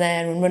leave them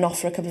there and run off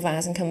for a couple of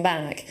hours and come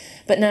back.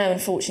 But now,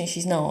 unfortunately,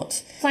 she's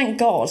not. Thank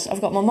God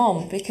I've got my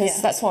mum, because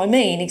that's what I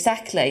mean,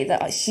 exactly,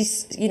 that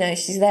she's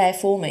there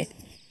for me.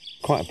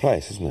 Quite a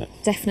place, isn't it?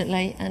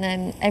 Definitely.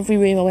 And every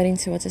room I went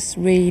into, I just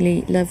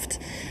really loved.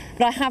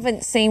 But I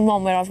haven't seen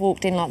one where I've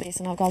walked in like this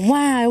and I've gone,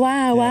 wow,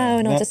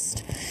 and I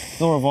just...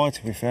 Nor have I,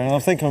 to be fair. And I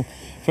think I'm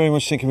very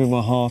much thinking with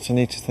my heart. I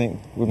need to think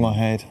with my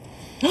head.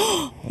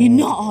 You're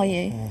not, are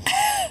you? Yeah.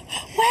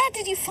 Where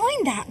did you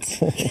find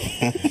that?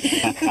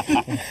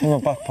 In my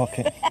back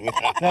pocket.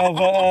 No,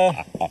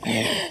 but...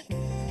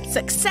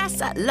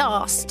 Success at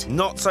last.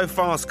 Not so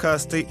fast,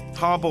 Kirstie.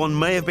 Harbour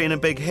may have been a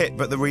big hit,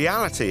 but the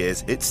reality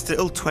is it's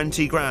still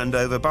 20 grand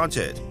over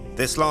budget.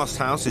 This last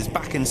house is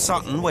back in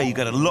Sutton, where you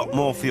get a lot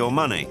more for your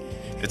money.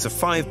 It's a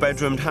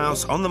 5-bedroomed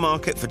house on the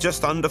market for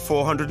just under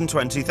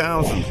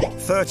 420,000,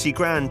 30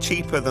 grand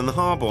cheaper than the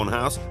Harbour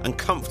house and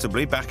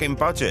comfortably back in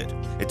budget.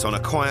 It's on a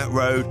quiet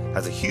road,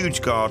 has a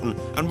huge garden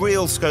and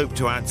real scope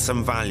to add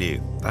some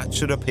value. That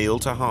should appeal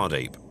to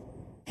Hardeep.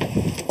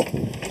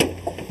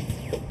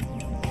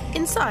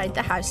 Inside,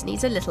 the house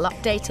needs a little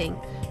updating,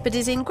 but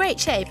is in great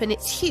shape and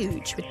it's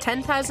huge. With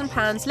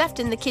 £10,000 left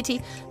in the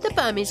kitty, the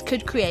Burmes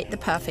could create the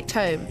perfect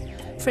home.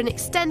 For an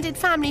extended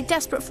family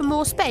desperate for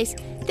more space,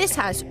 this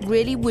house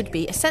really would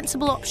be a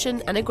sensible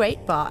option and a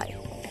great buy.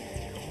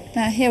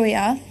 Now here we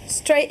are,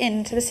 straight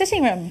into the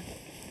sitting room.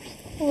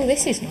 Oh,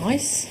 this is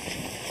nice.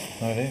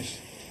 Oh, it is.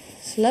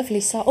 It's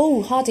lovely.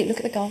 Oh, Hardy, look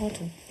at the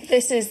garden.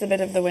 This is the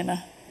bit of the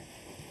winner.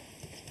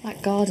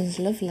 That garden's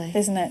lovely.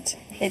 Isn't it?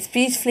 It's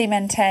beautifully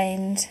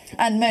maintained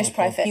and most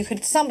private. You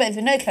could sunbathe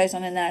with no clothes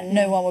on in there and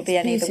no one would be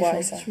any the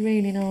wiser. It's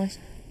really nice.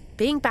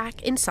 Being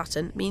back in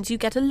Sutton means you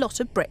get a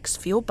lot of bricks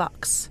for your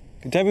bucks.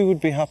 Debbie would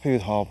be happy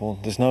with Harbour,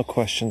 there's no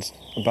questions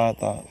about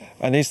that.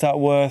 And is that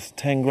worth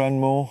 10 grand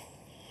more?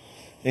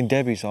 In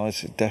Debbie's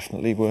eyes, it's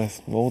definitely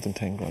worth more than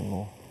 10 grand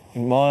more.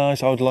 In my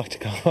eyes, I would like to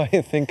go away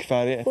and think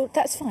about it. Well,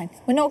 that's fine.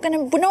 We're not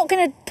going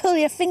to pull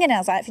your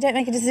fingernails out if you don't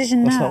make a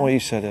decision now. That's not what you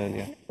said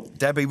earlier.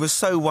 Debbie was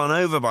so won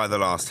over by the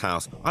last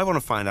house. I want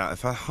to find out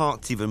if her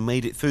heart's even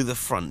made it through the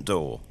front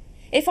door.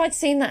 If I'd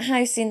seen that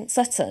house in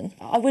Sutton,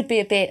 I would be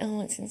a bit, oh,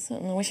 it's in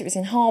Sutton, I wish it was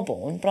in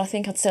Harbour, but I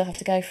think I'd still have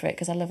to go for it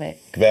because I love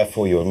it.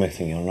 Therefore, you're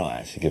admitting you're not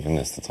actually giving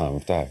this the time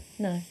of day?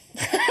 No.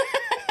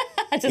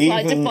 I just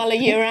like to follow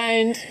you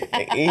around.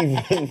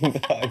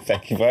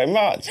 Thank you very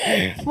much.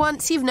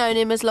 Once you've known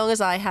him as long as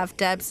I have,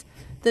 Debs,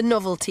 the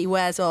novelty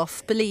wears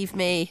off, believe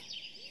me.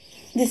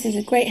 This is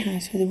a great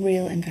house with a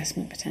real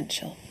investment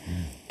potential.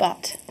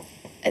 But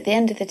at the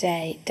end of the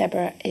day,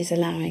 Deborah is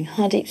allowing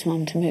Hardeep's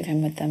mum to move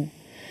in with them.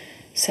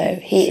 So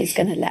he is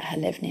going to let her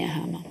live near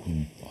her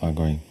mum. I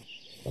agree.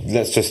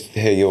 Let's just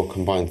hear your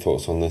combined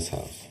thoughts on this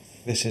house.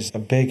 This is a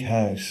big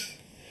house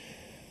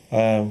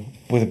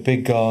with a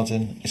big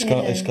garden. It's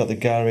got the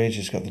garage,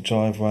 it's got the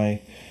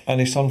driveway, and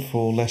it's on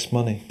for less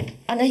money.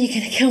 I know you're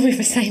going to kill me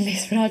for saying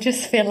this, but I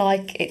just feel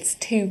like it's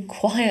too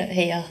quiet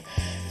here.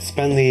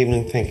 Spend the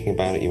evening thinking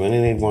about it. You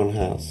only need one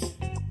house.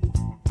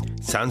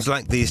 Sounds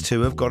like these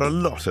two have got a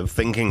lot of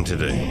thinking to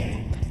do.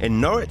 In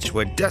Norwich,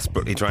 we're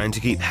desperately trying to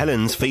keep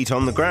Helen's feet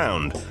on the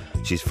ground.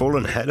 She's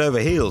fallen head over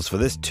heels for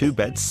this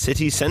 2-bed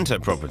city centre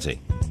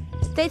property.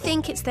 They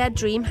think it's their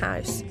dream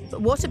house, but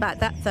what about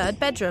that 3rd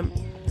bedroom?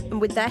 And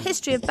with their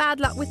history of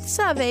bad luck with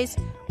surveys,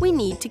 we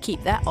need to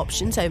keep their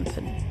options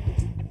open.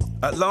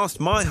 At last,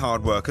 my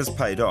hard work has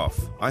paid off.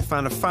 I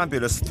found a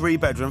fabulous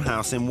 3-bedroom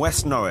house in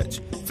West Norwich,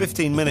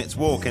 15 minutes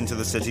walk into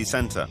the city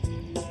centre.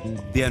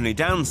 The only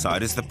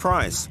downside is the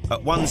price.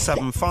 At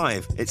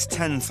 175, it's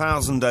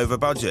 10,000 over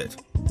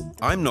budget.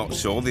 I'm not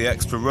sure the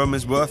extra room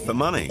is worth the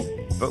money,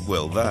 but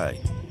will they?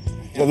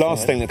 The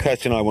last thing that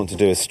Kirstie and I want to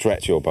do is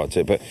stretch your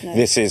budget, but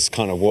this is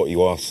kind of what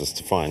you asked us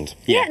to find.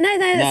 Yeah,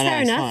 that's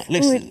fair enough.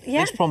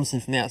 Looks promising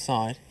from the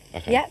outside.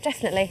 Okay. Yeah,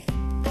 definitely.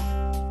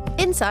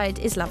 Inside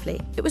is lovely.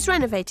 It was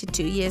renovated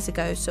 2 years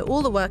ago, so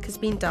all the work has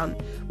been done,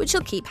 which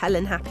will keep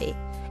Helen happy.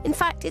 In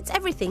fact, it's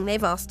everything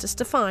they've asked us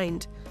to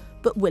find.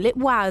 But will it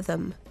wow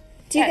them?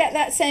 Do you get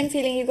that same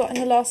feeling you got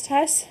in the last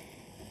house?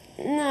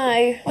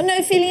 No. Or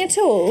no feeling at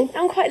all?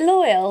 I'm quite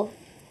loyal.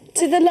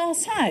 To the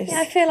last house?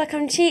 Yeah, I feel like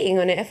I'm cheating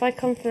on it if I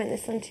compliment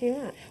this one too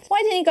much.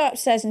 Why didn't you go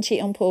upstairs and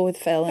cheat on Paul with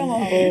Phil? Come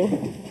on,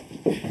 Paul.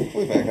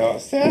 We better go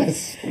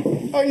upstairs.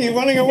 Oh, you're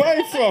running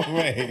away from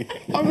me.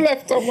 I'm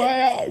left on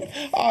my own.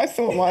 I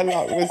thought my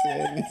luck was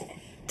in.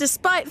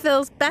 Despite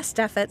Phil's best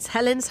efforts,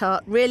 Helen's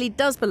heart really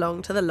does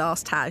belong to the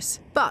last house.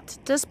 But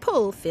does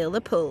Paul feel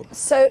the pull?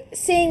 So,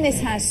 seeing this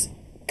house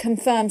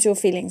confirms your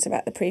feelings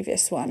about the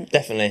previous one?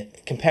 Definitely.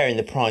 Comparing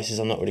the prices,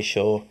 I'm not really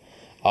sure.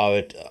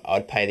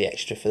 I'd pay the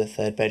extra for the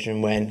third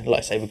bedroom when, like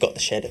I say, we've got the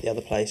shed at the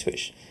other place,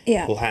 which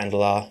will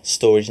handle our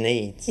storage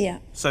needs. Yeah.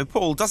 So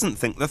Paul doesn't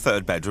think the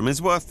third bedroom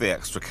is worth the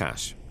extra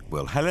cash.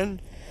 Will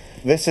Helen?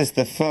 This is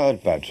the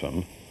third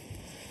bedroom.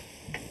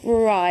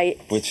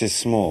 Right. Which is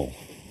small.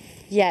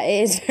 Yeah,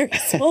 it is very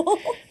small.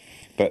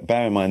 But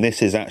bear in mind,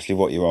 this is actually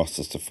what you asked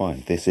us to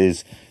find. This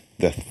is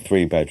the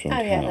 3-bedroom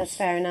house. Oh, yeah, that's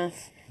fair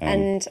enough.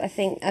 And I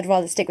think I'd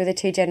rather stick with the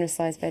 2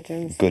 generous-sized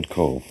bedrooms. Good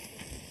call.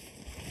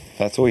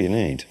 That's all you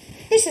need.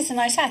 This is a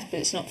nice house, but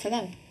it's not for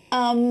them.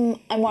 I'm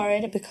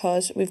worried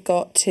because we've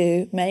got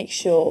to make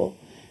sure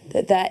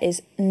that there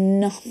is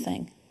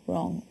nothing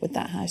wrong with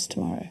that house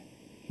tomorrow.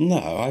 No,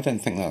 I don't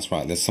think that's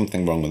right. There's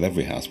something wrong with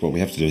every house. What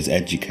we have to do is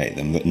educate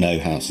them that no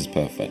house is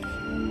perfect.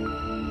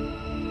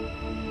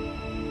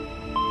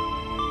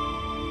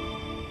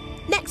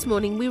 Next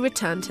morning, we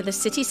return to the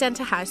city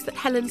centre house that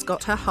Helen's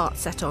got her heart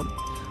set on.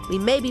 We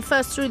may be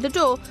first through the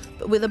door,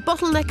 but with a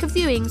bottleneck of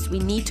viewings, we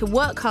need to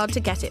work hard to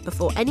get it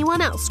before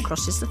anyone else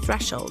crosses the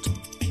threshold.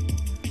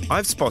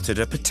 I've spotted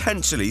a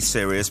potentially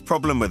serious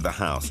problem with the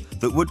house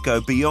that would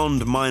go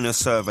beyond minor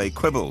survey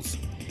quibbles.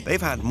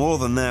 They've had more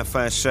than their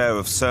fair share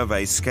of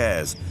survey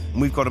scares,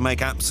 and we've got to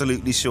make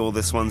absolutely sure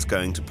this one's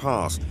going to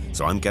pass,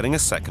 so I'm getting a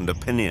second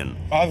opinion.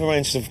 I've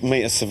arranged to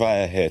meet a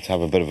surveyor here to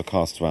have a bit of a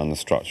cast around the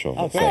structure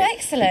of it. Oh,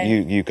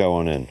 excellent. You go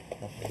on in.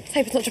 Let's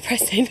hope it's not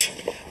depressing.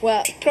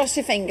 Well, cross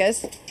your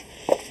fingers.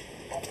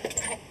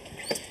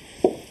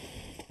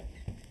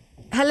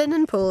 Helen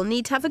and Paul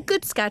need to have a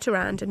good scout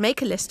around and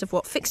make a list of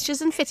what fixtures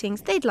and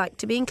fittings they'd like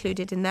to be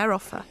included in their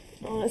offer.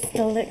 Oh, it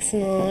still looks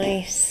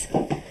nice.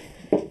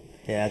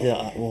 Yeah, I do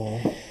like that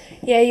wall.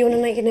 Yeah, you want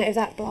to make a note of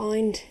that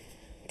blind.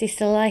 Do you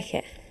still like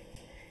it?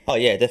 Oh,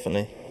 yeah,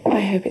 definitely. I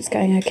hope it's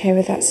going okay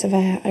with that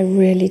surveyor. I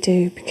really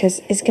do,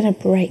 because it's going to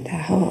break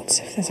their hearts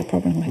if there's a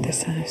problem with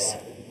this house.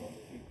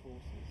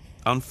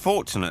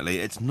 Unfortunately,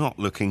 it's not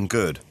looking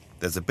good.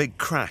 There's a big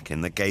crack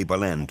in the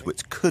gable end,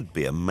 which could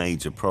be a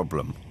major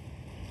problem.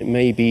 It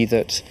may be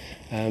that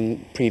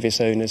previous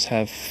owners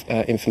have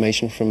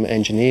information from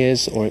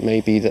engineers, or it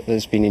may be that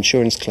there's been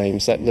insurance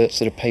claims. That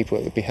sort of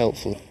paperwork would be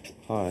helpful.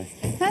 Hi.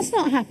 That's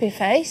not a happy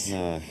face.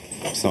 No,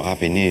 it's not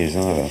happy news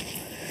either.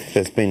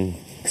 There's been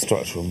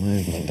structural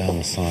movement down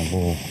the side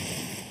wall.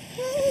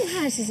 All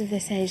houses of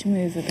this age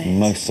move a bit.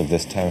 Most of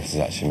this terrace has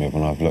actually moved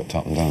when I've looked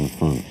up and down the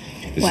front.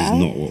 This is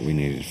not what we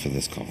needed for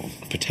this couple.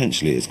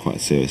 Potentially, it's quite a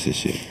serious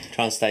issue.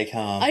 Try and stay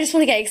calm. I just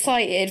want to get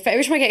excited, but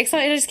every time I get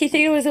excited, I just keep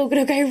thinking it's all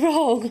going to go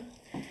wrong.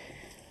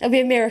 It'll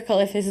be a miracle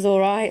if this is all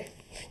right,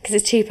 because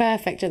it's too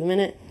perfect at the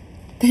minute.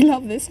 They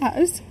love this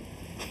house.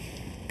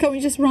 Can't we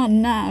just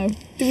run now?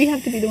 Do we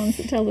have to be the ones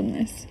that tell them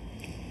this?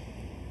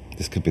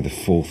 This could be the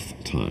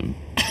 4th time.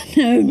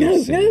 No,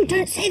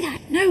 don't say that,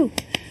 no.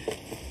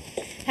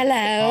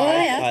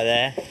 Hello. Hi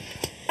there.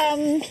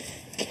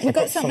 We've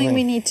got something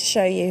we need to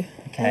show you.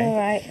 Okay. All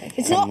right.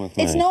 It's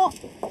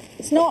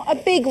not a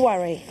big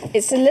worry.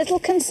 It's a little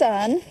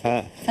concern,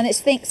 and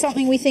it's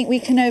something we think we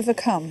can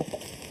overcome.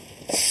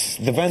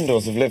 The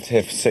vendors have lived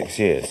here for 6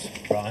 years.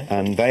 Right.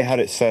 And they had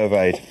it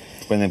surveyed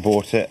when they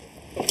bought it,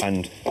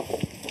 and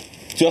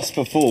just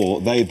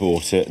before they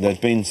bought it, there'd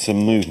been some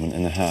movement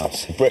in the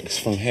house. Bricks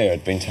from here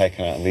had been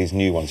taken out of these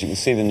new ones. You can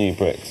see the new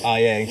bricks. Oh,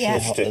 yeah, you can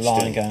see the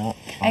line going up.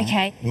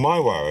 Okay. My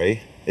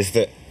worry is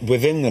that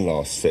within the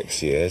last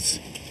 6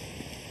 years,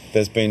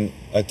 there's been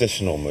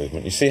additional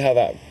movement. You see how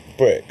that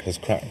brick has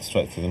cracked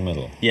straight through the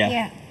middle?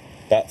 Yeah.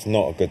 That's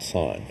not a good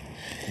sign.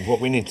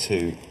 What we need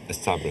to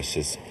establish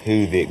is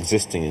who the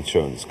existing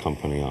insurance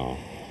company are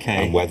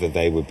and whether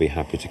they would be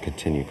happy to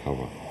continue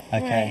cover.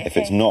 Okay. If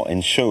it's not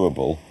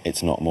insurable,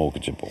 it's not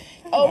mortgageable.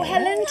 Oh,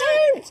 Helen,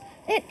 don't!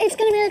 It's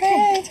going to be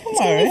okay. It's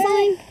going to be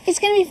fine. It's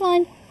going to be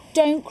fine.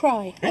 Don't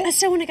cry. I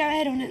still want to go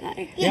ahead on it,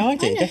 though. Yeah, I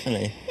do,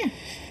 definitely. Yeah.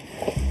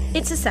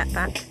 It's a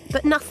setback,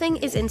 but nothing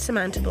is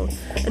insurmountable,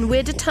 and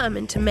we're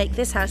determined to make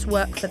this house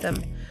work for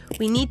them.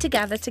 We need to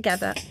gather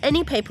together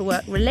any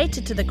paperwork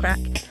related to the crack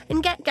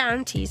and get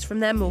guarantees from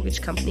their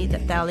mortgage company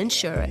that they'll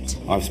insure it.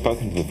 I've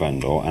spoken to the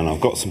vendor and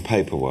I've got some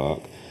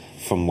paperwork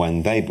from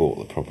when they bought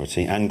the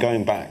property and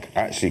going back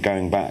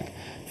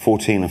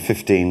 14 or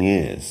 15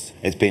 years.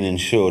 It's been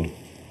insured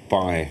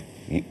by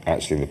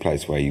actually the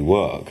place where you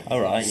work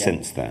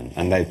since then,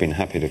 and they've been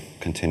happy to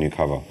continue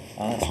cover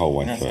the whole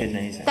way through. Good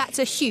news. That's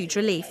a huge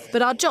relief,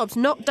 but our job's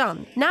not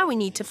done. Now we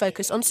need to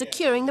focus on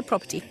securing the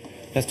property.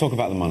 Let's talk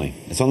about the money.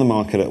 It's on the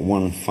market at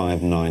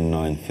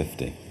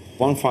 159,950.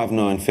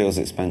 159 feels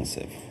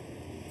expensive,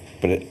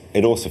 but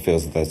it also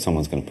feels that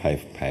someone's going to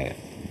pay it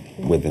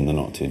within the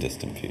not too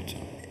distant future.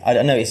 I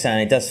know what you're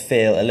saying. It does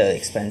feel a little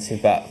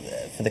expensive, but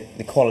for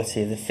the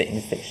quality of the fitting,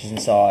 the fixtures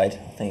inside,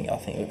 I think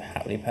we'd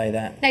happily pay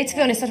that. No, to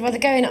be honest, I'd rather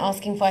go in at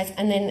asking price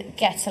and then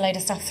get a load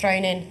of stuff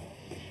thrown in.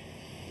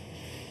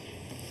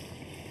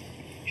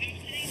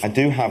 I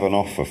do have an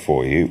offer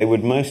for you. It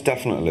would most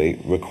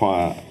definitely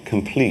require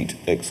complete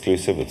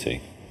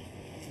exclusivity.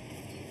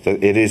 So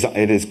it is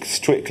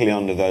strictly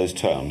under those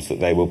terms that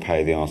they will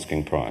pay the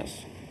asking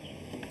price.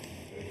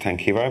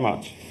 Thank you very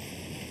much.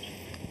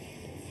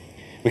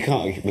 We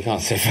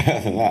can't say further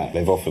than that.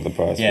 They've offered the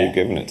price. We've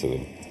given it to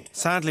them.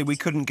 Sadly, we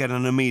couldn't get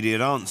an immediate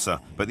answer,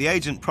 but the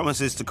agent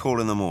promises to call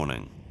in the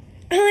morning.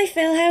 Hi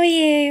Phil, how are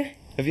you?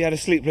 Have you had a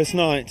sleepless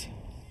night?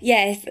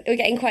 Yes, we're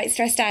getting quite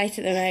stressed out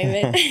at the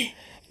moment.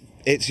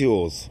 It's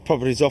yours.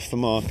 Property's off the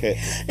market.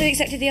 They've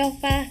accepted the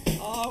offer.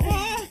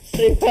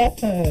 Super.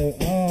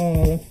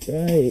 Oh, that's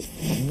great.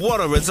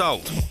 What a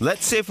result!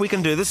 Let's see if we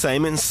can do the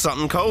same in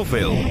Sutton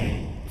Coldfield.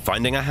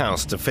 Finding a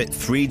house to fit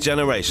 3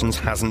 generations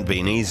hasn't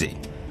been easy.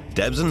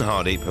 Debs and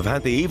Hardeep have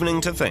had the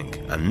evening to think,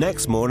 and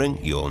next morning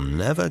you'll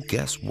never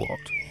guess what.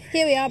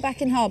 Here we are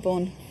back in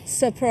Harbour.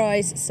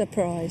 Surprise,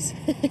 surprise.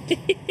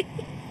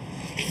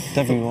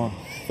 Debbie won.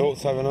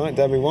 Thoughts overnight?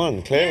 Debbie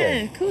won, clearly.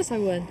 Yeah, of course I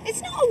won.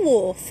 It's not a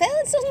war, Phil.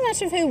 It doesn't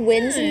matter who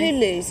wins and who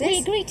loses. We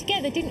agreed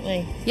together, didn't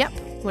we? Yep,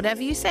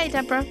 whatever you say,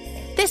 Deborah.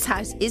 This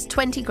house is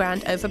 20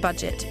 grand over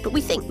budget, but we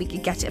think we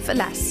could get it for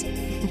less.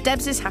 And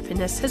Debs'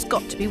 happiness has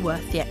got to be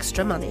worth the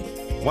extra money.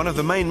 One of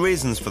the main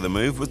reasons for the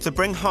move was to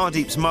bring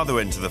Hardeep's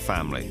mother into the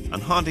family,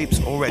 and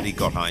Hardeep's already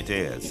got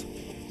ideas.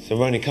 So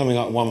we're only coming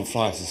up 1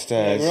 flight of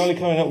stairs. Yeah, we're only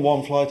coming up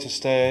 1 flight of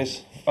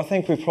stairs. I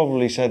think we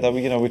probably said that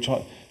we're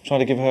trying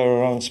to give her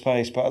her own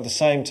space, but at the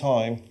same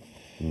time,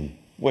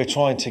 we're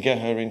trying to get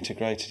her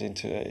integrated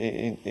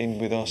in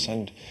with us,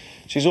 and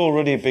she's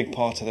already a big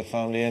part of the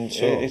family, and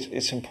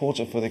it's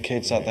important for the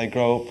kids that they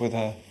grow up with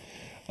her.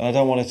 And I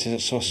don't want her to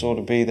sort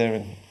of be there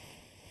and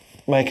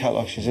make out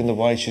like she's in the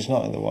way. She's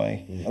not in the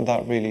way, and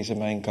that really is the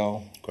main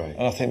goal. Great.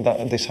 And I think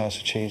that this house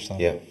achieves that.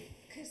 Yeah.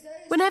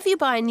 Whenever you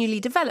buy a newly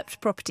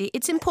developed property,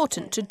 it's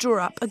important to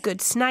draw up a good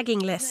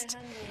snagging list.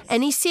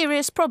 Any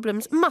serious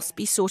problems must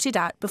be sorted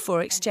out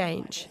before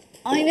exchange.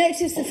 I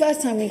noticed the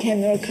first time we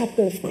came there were a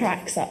couple of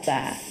cracks up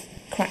there.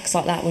 Cracks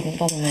like that wouldn't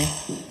bother me.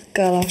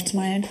 Girl after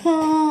my own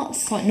heart.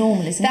 It's quite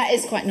normal, isn't it? That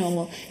is quite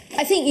normal.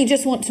 I think you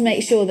just want to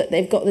make sure that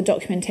they've got the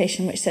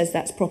documentation which says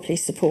that's properly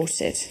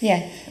supported.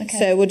 Yeah, okay.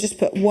 So we'll just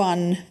put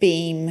 1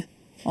 beam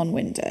on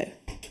window.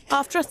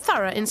 After a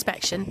thorough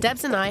inspection,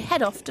 Debs and I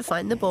head off to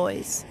find the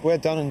boys. We're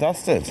done and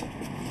dusted.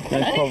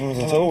 No problems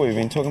at all. We've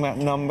been talking about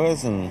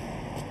numbers and...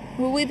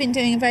 Well, we've been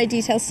doing a very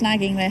detailed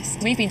snagging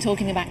list. We've been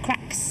talking about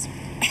cracks.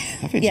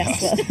 Have you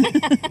Yes, just? well.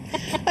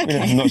 Okay.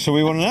 I'm not sure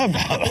we want to know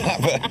about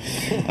that, but...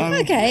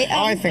 Okay.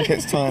 I think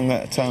it's time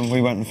that we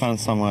went and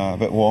found somewhere a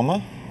bit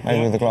warmer,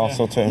 maybe with a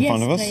glass or two in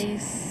front of us.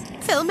 Please.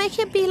 Phil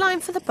making a beeline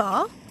for the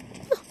bar?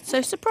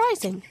 So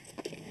surprising.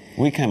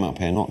 We came up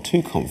here not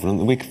too confident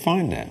that we could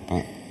find it,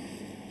 but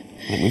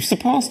I think we've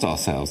surpassed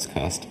ourselves,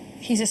 Kirst.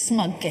 He's a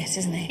smug git,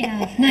 isn't he?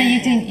 Yeah. No,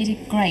 you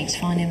did great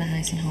finding the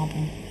house in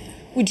Harbour.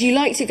 Would you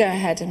like to go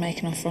ahead and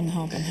make an offer on the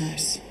Harbour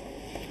house?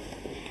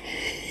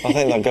 I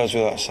think that goes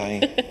without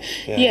saying.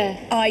 Yeah.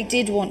 I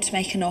did want to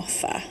make an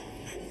offer.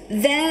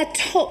 Their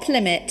top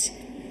limit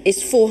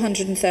is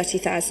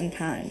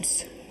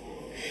 £430,000.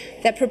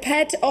 They're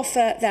prepared to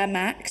offer their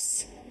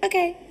max.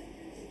 Okay,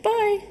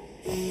 bye.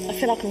 I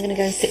feel like I'm going to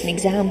go and sit an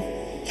exam.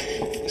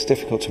 It's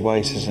difficult to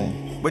wait, isn't it?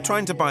 We're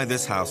trying to buy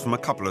this house from a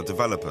couple of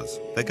developers.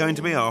 They're going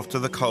to be after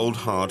the cold,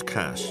 hard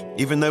cash.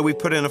 Even though we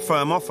put in a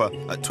firm offer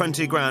at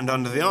 20 grand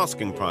under the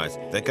asking price,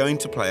 they're going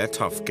to play a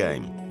tough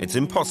game. It's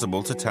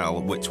impossible to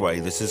tell which way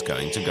this is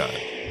going to go.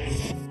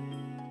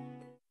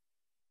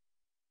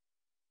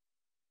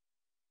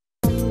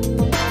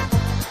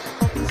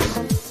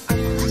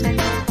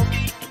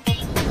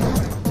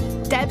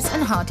 Debs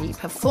and Hardeep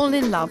have fallen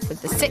in love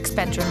with the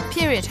 6-bedroom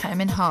period home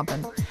in Harbour,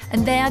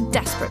 and they are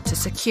desperate to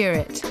secure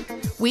it.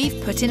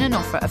 We've put in an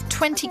offer of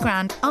 20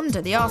 grand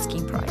under the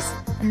asking price,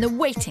 and the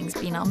waiting's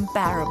been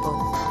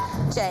unbearable.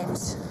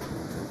 James.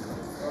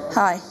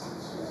 Hi.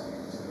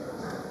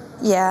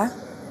 Yeah.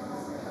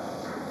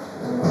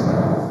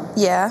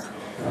 Yeah.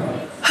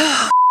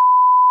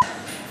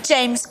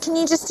 James, can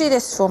you just do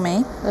this for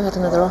me? I've had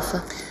another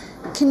offer.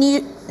 Can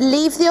you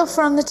leave the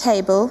offer on the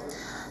table?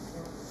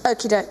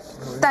 Okie doke.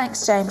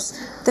 Thanks, James.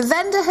 The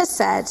vendor has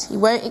said he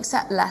won't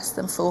accept less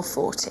than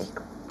 440.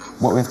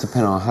 What we have to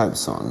pin our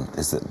hopes on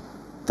is that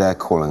they're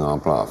calling our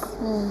bluff.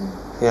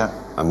 Yeah.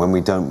 And when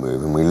we don't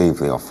move and we leave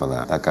the offer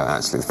there, they go,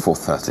 actually, the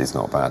 430 is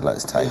not bad,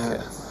 let's take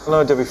it.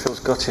 know Debbie feels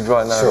gutted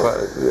right now, Sure.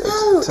 but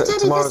No,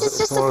 Daddy, this is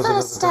just the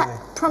first step.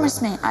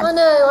 Promise me. I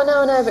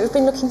know, but we've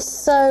been looking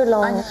so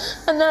long.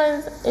 I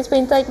know it's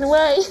been taken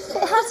away.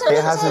 It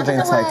hasn't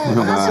been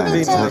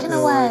taken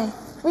away.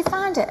 We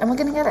found it and we're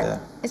going to get it. Yeah.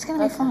 It's going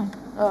to be fine.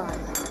 All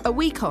right. A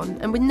week on,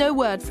 and with no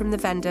word from the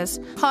vendors,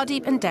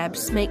 Hardeep and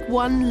Debs make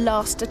one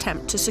last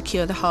attempt to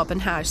secure the Harbour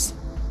house.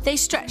 They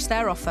stretch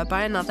their offer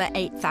by another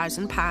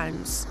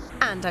 £8,000.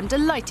 And I'm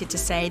delighted to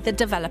say the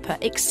developer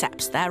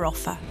accepts their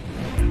offer.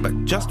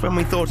 But just when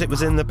we thought it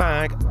was in the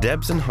bag,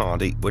 Debs and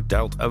Hardeep were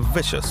dealt a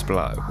vicious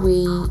blow.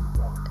 We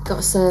got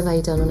a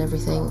survey done on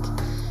everything,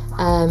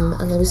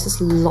 and there was just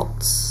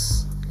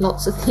lots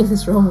of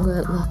things wrong,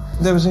 weren't there?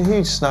 There was a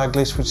huge snag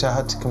list which I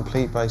had to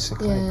complete,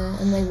 basically. Yeah,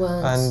 and they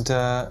weren't. And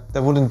they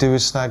wouldn't do a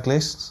snag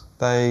list.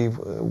 They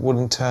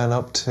wouldn't turn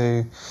up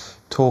to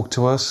talk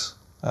to us.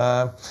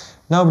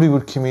 Nobody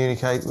would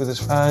communicate with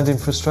us, and in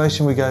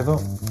frustration we gave up.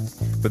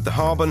 With the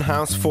Harbour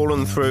house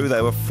fallen through,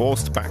 they were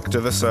forced back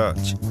to the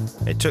search.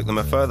 It took them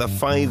a further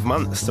 5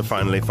 months to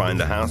finally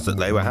find a house that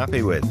they were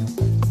happy with.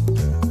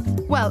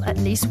 Well, at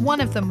least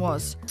one of them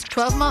was.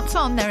 12 months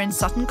on, they're in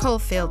Sutton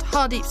Coldfield,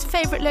 Hardeep's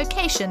favourite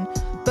location,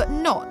 but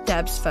not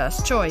Deb's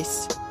first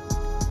choice.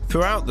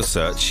 Throughout the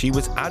search, she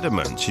was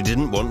adamant she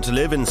didn't want to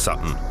live in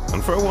Sutton,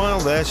 and for a while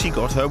there she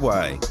got her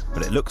way.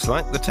 But it looks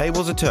like the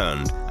tables are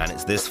turned, and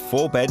it's this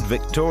 4-bed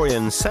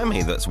Victorian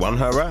semi that's won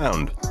her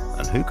round.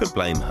 And who could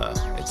blame her?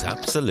 It's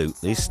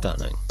absolutely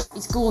stunning.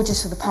 It's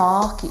gorgeous for the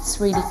park, it's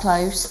really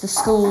close. The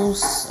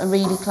schools are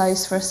really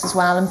close for us as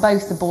well, and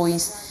both the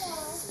boys,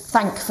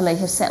 thankfully,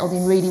 have settled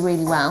in really,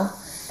 really well.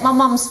 My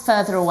mum's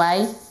further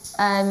away,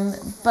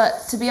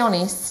 but to be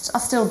honest, I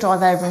still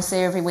drive over and see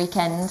her every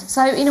weekend.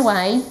 So in a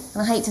way,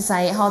 and I hate to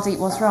say it, Hardeep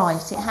was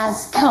right. It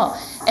has got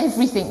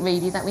everything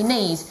really that we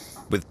need.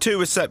 With 2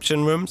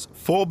 reception rooms,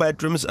 4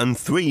 bedrooms and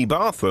 3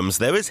 bathrooms,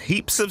 there is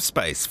heaps of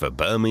space for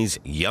Burmes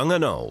young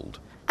and old.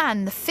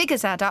 And the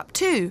figures add up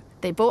too.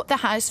 They bought the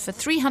house for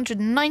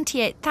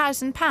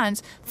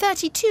 £398,000,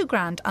 32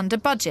 grand under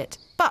budget.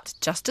 But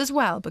just as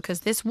well,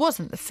 because this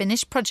wasn't the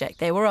finished project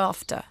they were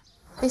after.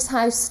 This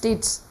house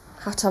did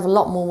have to have a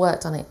lot more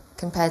work done it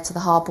compared to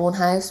the Harbour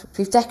house.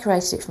 We've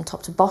decorated it from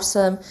top to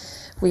bottom.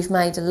 We've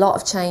made a lot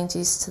of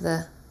changes to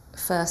the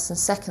first and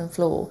second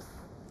floor.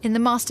 In the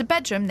master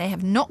bedroom, they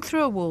have knocked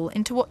through a wall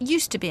into what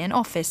used to be an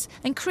office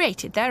and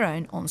created their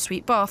own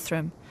ensuite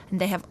bathroom. And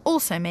they have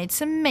also made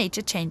some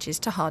major changes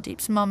to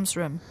Hardeep's mum's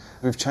room.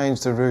 We've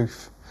changed the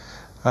roof,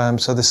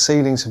 so the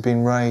ceilings have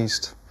been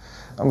raised,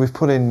 and we've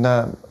put in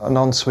an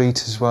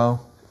ensuite as well.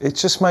 It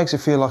just makes it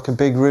feel like a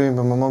big room,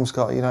 and my mum's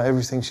got, you know,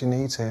 everything she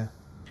needs here.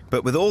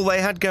 But with all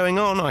they had going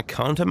on, I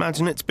can't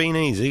imagine it's been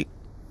easy.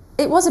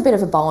 It was a bit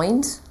of a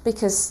bind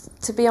because,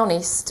 to be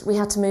honest, we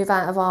had to move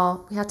out of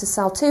we had to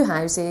sell 2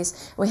 houses,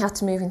 we had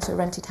to move into a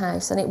rented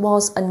house, and it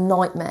was a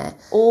nightmare.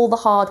 All the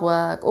hard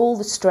work, all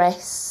the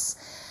stress,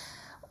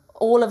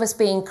 all of us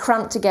being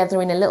cramped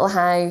together in a little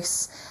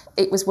house,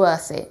 it was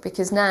worth it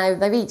because now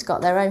they've each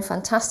got their own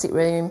fantastic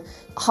room.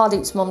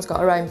 Hardeep's mum's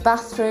got her own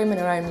bathroom and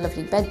her own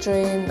lovely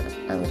bedroom,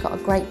 and we've got a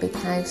great big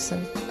house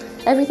and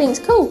everything's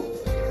cool.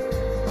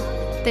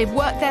 They've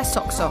worked their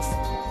socks off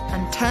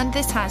and turned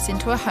this house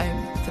into a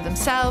home for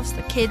themselves,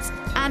 the kids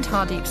and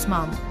Hardeep's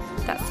mum.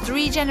 That's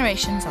 3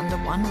 generations under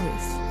one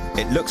roof.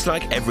 It looks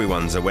like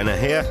everyone's a winner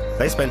here.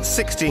 They spent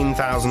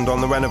 £16,000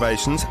 on the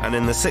renovations, and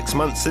in the 6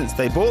 months since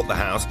they bought the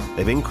house,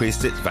 they've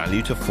increased its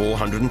value to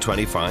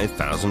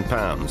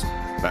 £425,000.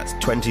 That's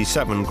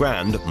 27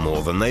 grand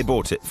more than they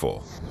bought it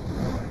for.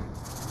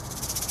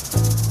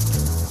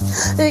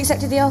 Who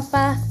accepted the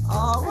offer?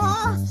 Oh,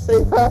 what?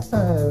 Super!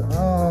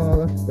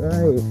 Oh, that's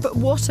great. But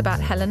what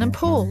about Helen and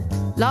Paul?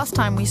 Last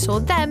time we saw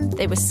them,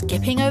 they were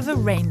skipping over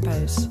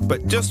rainbows.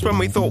 But just when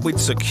we thought we'd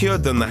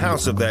secured them the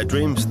house of their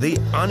dreams, the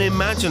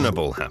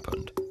unimaginable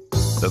happened.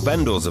 The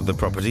vendors of the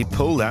property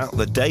pulled out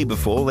the day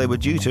before they were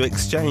due to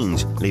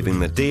exchange,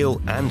 leaving the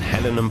deal and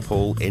Helen and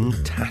Paul in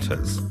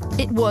tatters.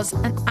 It was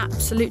an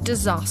absolute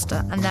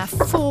disaster and their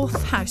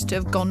 4th house to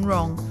have gone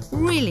wrong,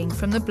 reeling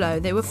from the blow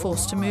they were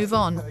forced to move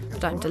on.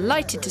 But I'm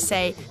delighted to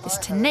say this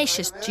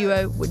tenacious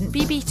duo wouldn't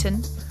be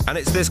beaten. And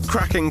it's this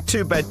cracking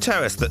 2-bed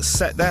terrace that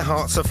set their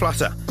hearts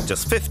aflutter.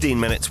 Just 15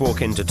 minutes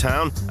walk into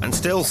town and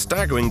still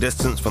staggering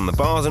distance from the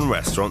bars and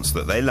restaurants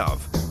that they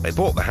love. They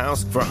bought the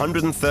house for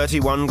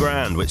 131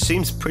 grand, which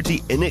seems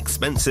pretty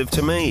inexpensive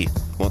to me.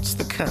 What's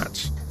the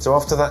catch? So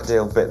after that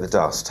deal bit the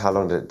dust, how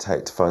long did it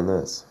take to find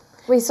this?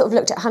 We sort of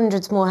looked at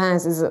hundreds more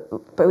houses,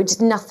 but we just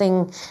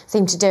nothing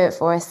seemed to do it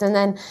for us. And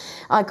then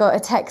I got a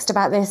text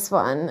about this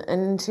one,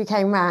 and we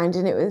came round,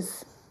 and it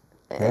was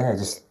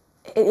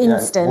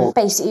instant. Yeah,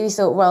 Basically, we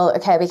thought, well,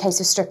 OK, it'll be a case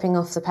of stripping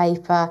off the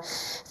paper,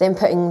 then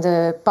putting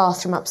the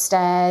bathroom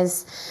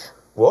upstairs.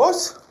 What?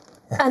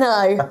 I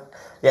know.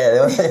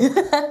 Yeah,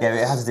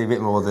 it had to do a bit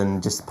more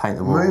than just paint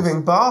the walls.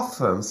 Moving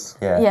bathrooms?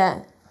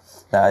 Yeah.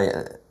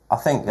 No, I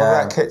think... What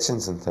about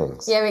kitchens and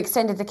things? Yeah, we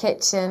extended the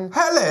kitchen.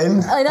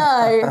 Helen! I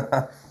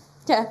know.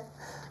 Yeah.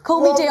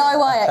 Call me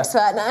DIY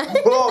expert now.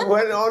 What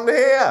went on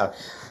here?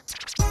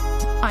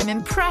 I'm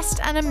impressed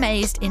and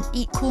amazed in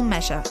equal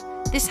measure.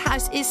 This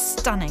house is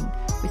stunning.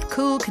 With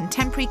cool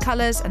contemporary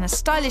colours and a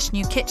stylish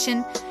new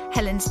kitchen,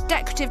 Helen's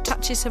decorative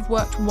touches have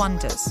worked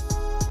wonders.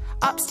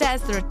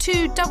 Upstairs there are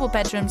 2 double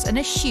bedrooms and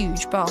a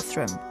huge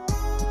bathroom.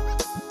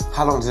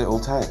 How long did it all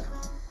take?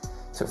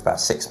 It took about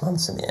 6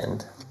 months in the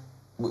end.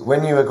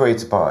 When you agreed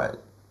to buy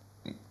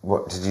it,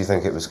 what did you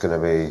think it was going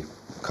to be?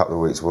 A couple of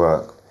weeks'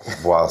 work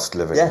whilst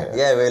living here?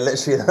 Yeah, we were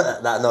literally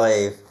that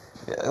naive.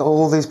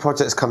 All these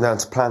projects come down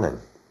to planning.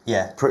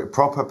 Yeah.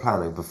 Proper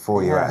planning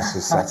before you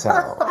actually set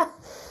out.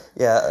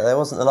 Yeah, there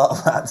wasn't a lot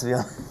of that, to be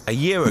honest. A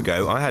year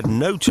ago, I had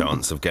no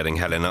chance of getting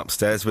Helen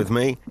upstairs with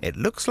me. It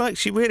looks like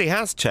she really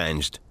has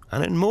changed,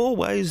 and in more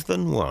ways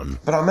than one.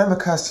 But I remember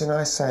Kirstie and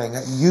I saying,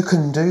 you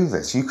can do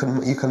this. You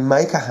can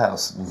make a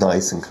house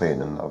nice and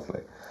clean and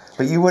lovely.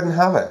 But you wouldn't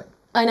have it.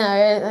 I know,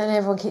 and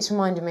everyone keeps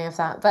reminding me of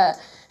that, but...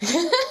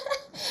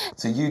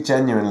 So you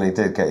genuinely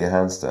did get your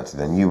hands dirty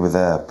then? You were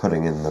there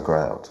putting in the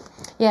grout?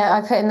 Yeah,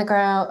 I put in the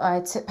grout,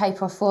 I took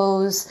paper off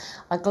walls,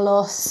 I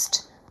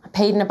glossed, I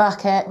peed in a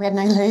bucket, we had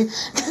no loo.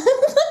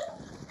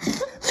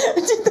 I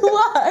did the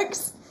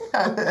works.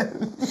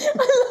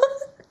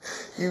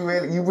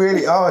 You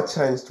really are a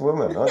changed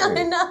woman, aren't you?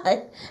 I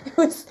know.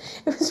 It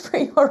was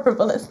pretty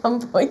horrible at some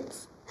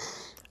points.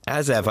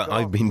 As ever,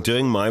 I've been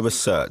doing my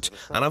research,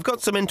 and I've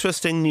got some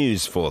interesting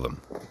news for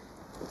them.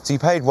 So you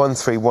paid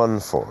 131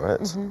 for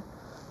it. Mm-hmm.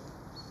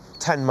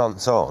 10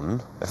 months on,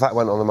 if that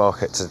went on the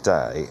market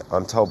today,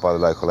 I'm told by the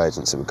local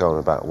agents it would go on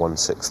about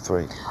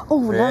 163. Oh,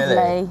 really?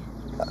 Lovely.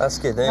 That's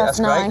good news. That's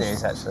nice. Great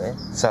news, actually.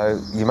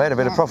 So you made a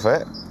bit of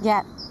profit.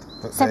 Yeah.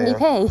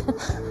 70p.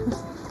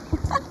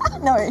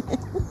 No.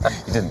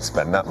 You didn't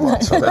spend that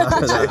much on it,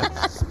 did you?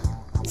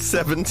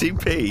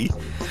 70p?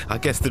 I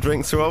guess the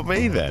drinks are on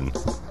me then.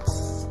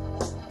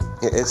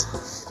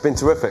 It's been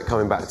terrific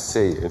coming back to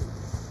see you.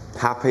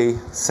 Happy,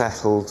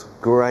 settled,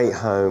 great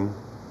home.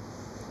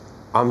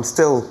 I'm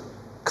still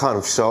kind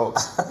of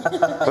shocked,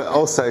 but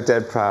also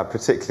dead proud,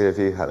 particularly of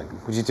you, Helen.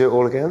 Would you do it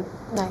all again?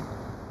 No.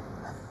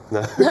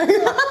 No?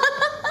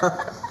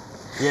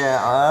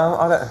 Yeah,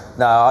 I don't.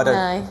 No, I don't.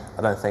 No.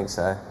 I don't think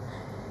so.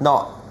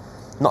 Not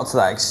to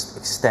that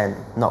extent.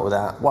 Not with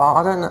that. Well,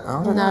 I don't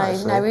know.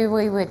 No,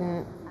 we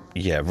wouldn't.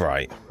 Yeah,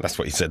 right. That's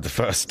what you said the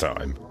first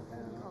time.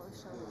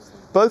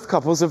 Both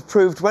couples have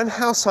proved when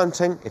house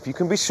hunting, if you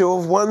can be sure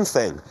of one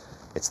thing,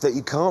 it's that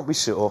you can't be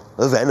sure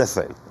of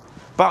anything.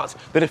 But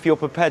if you're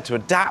prepared to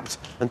adapt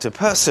and to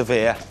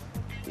persevere,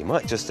 you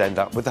might just end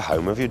up with the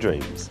home of your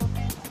dreams.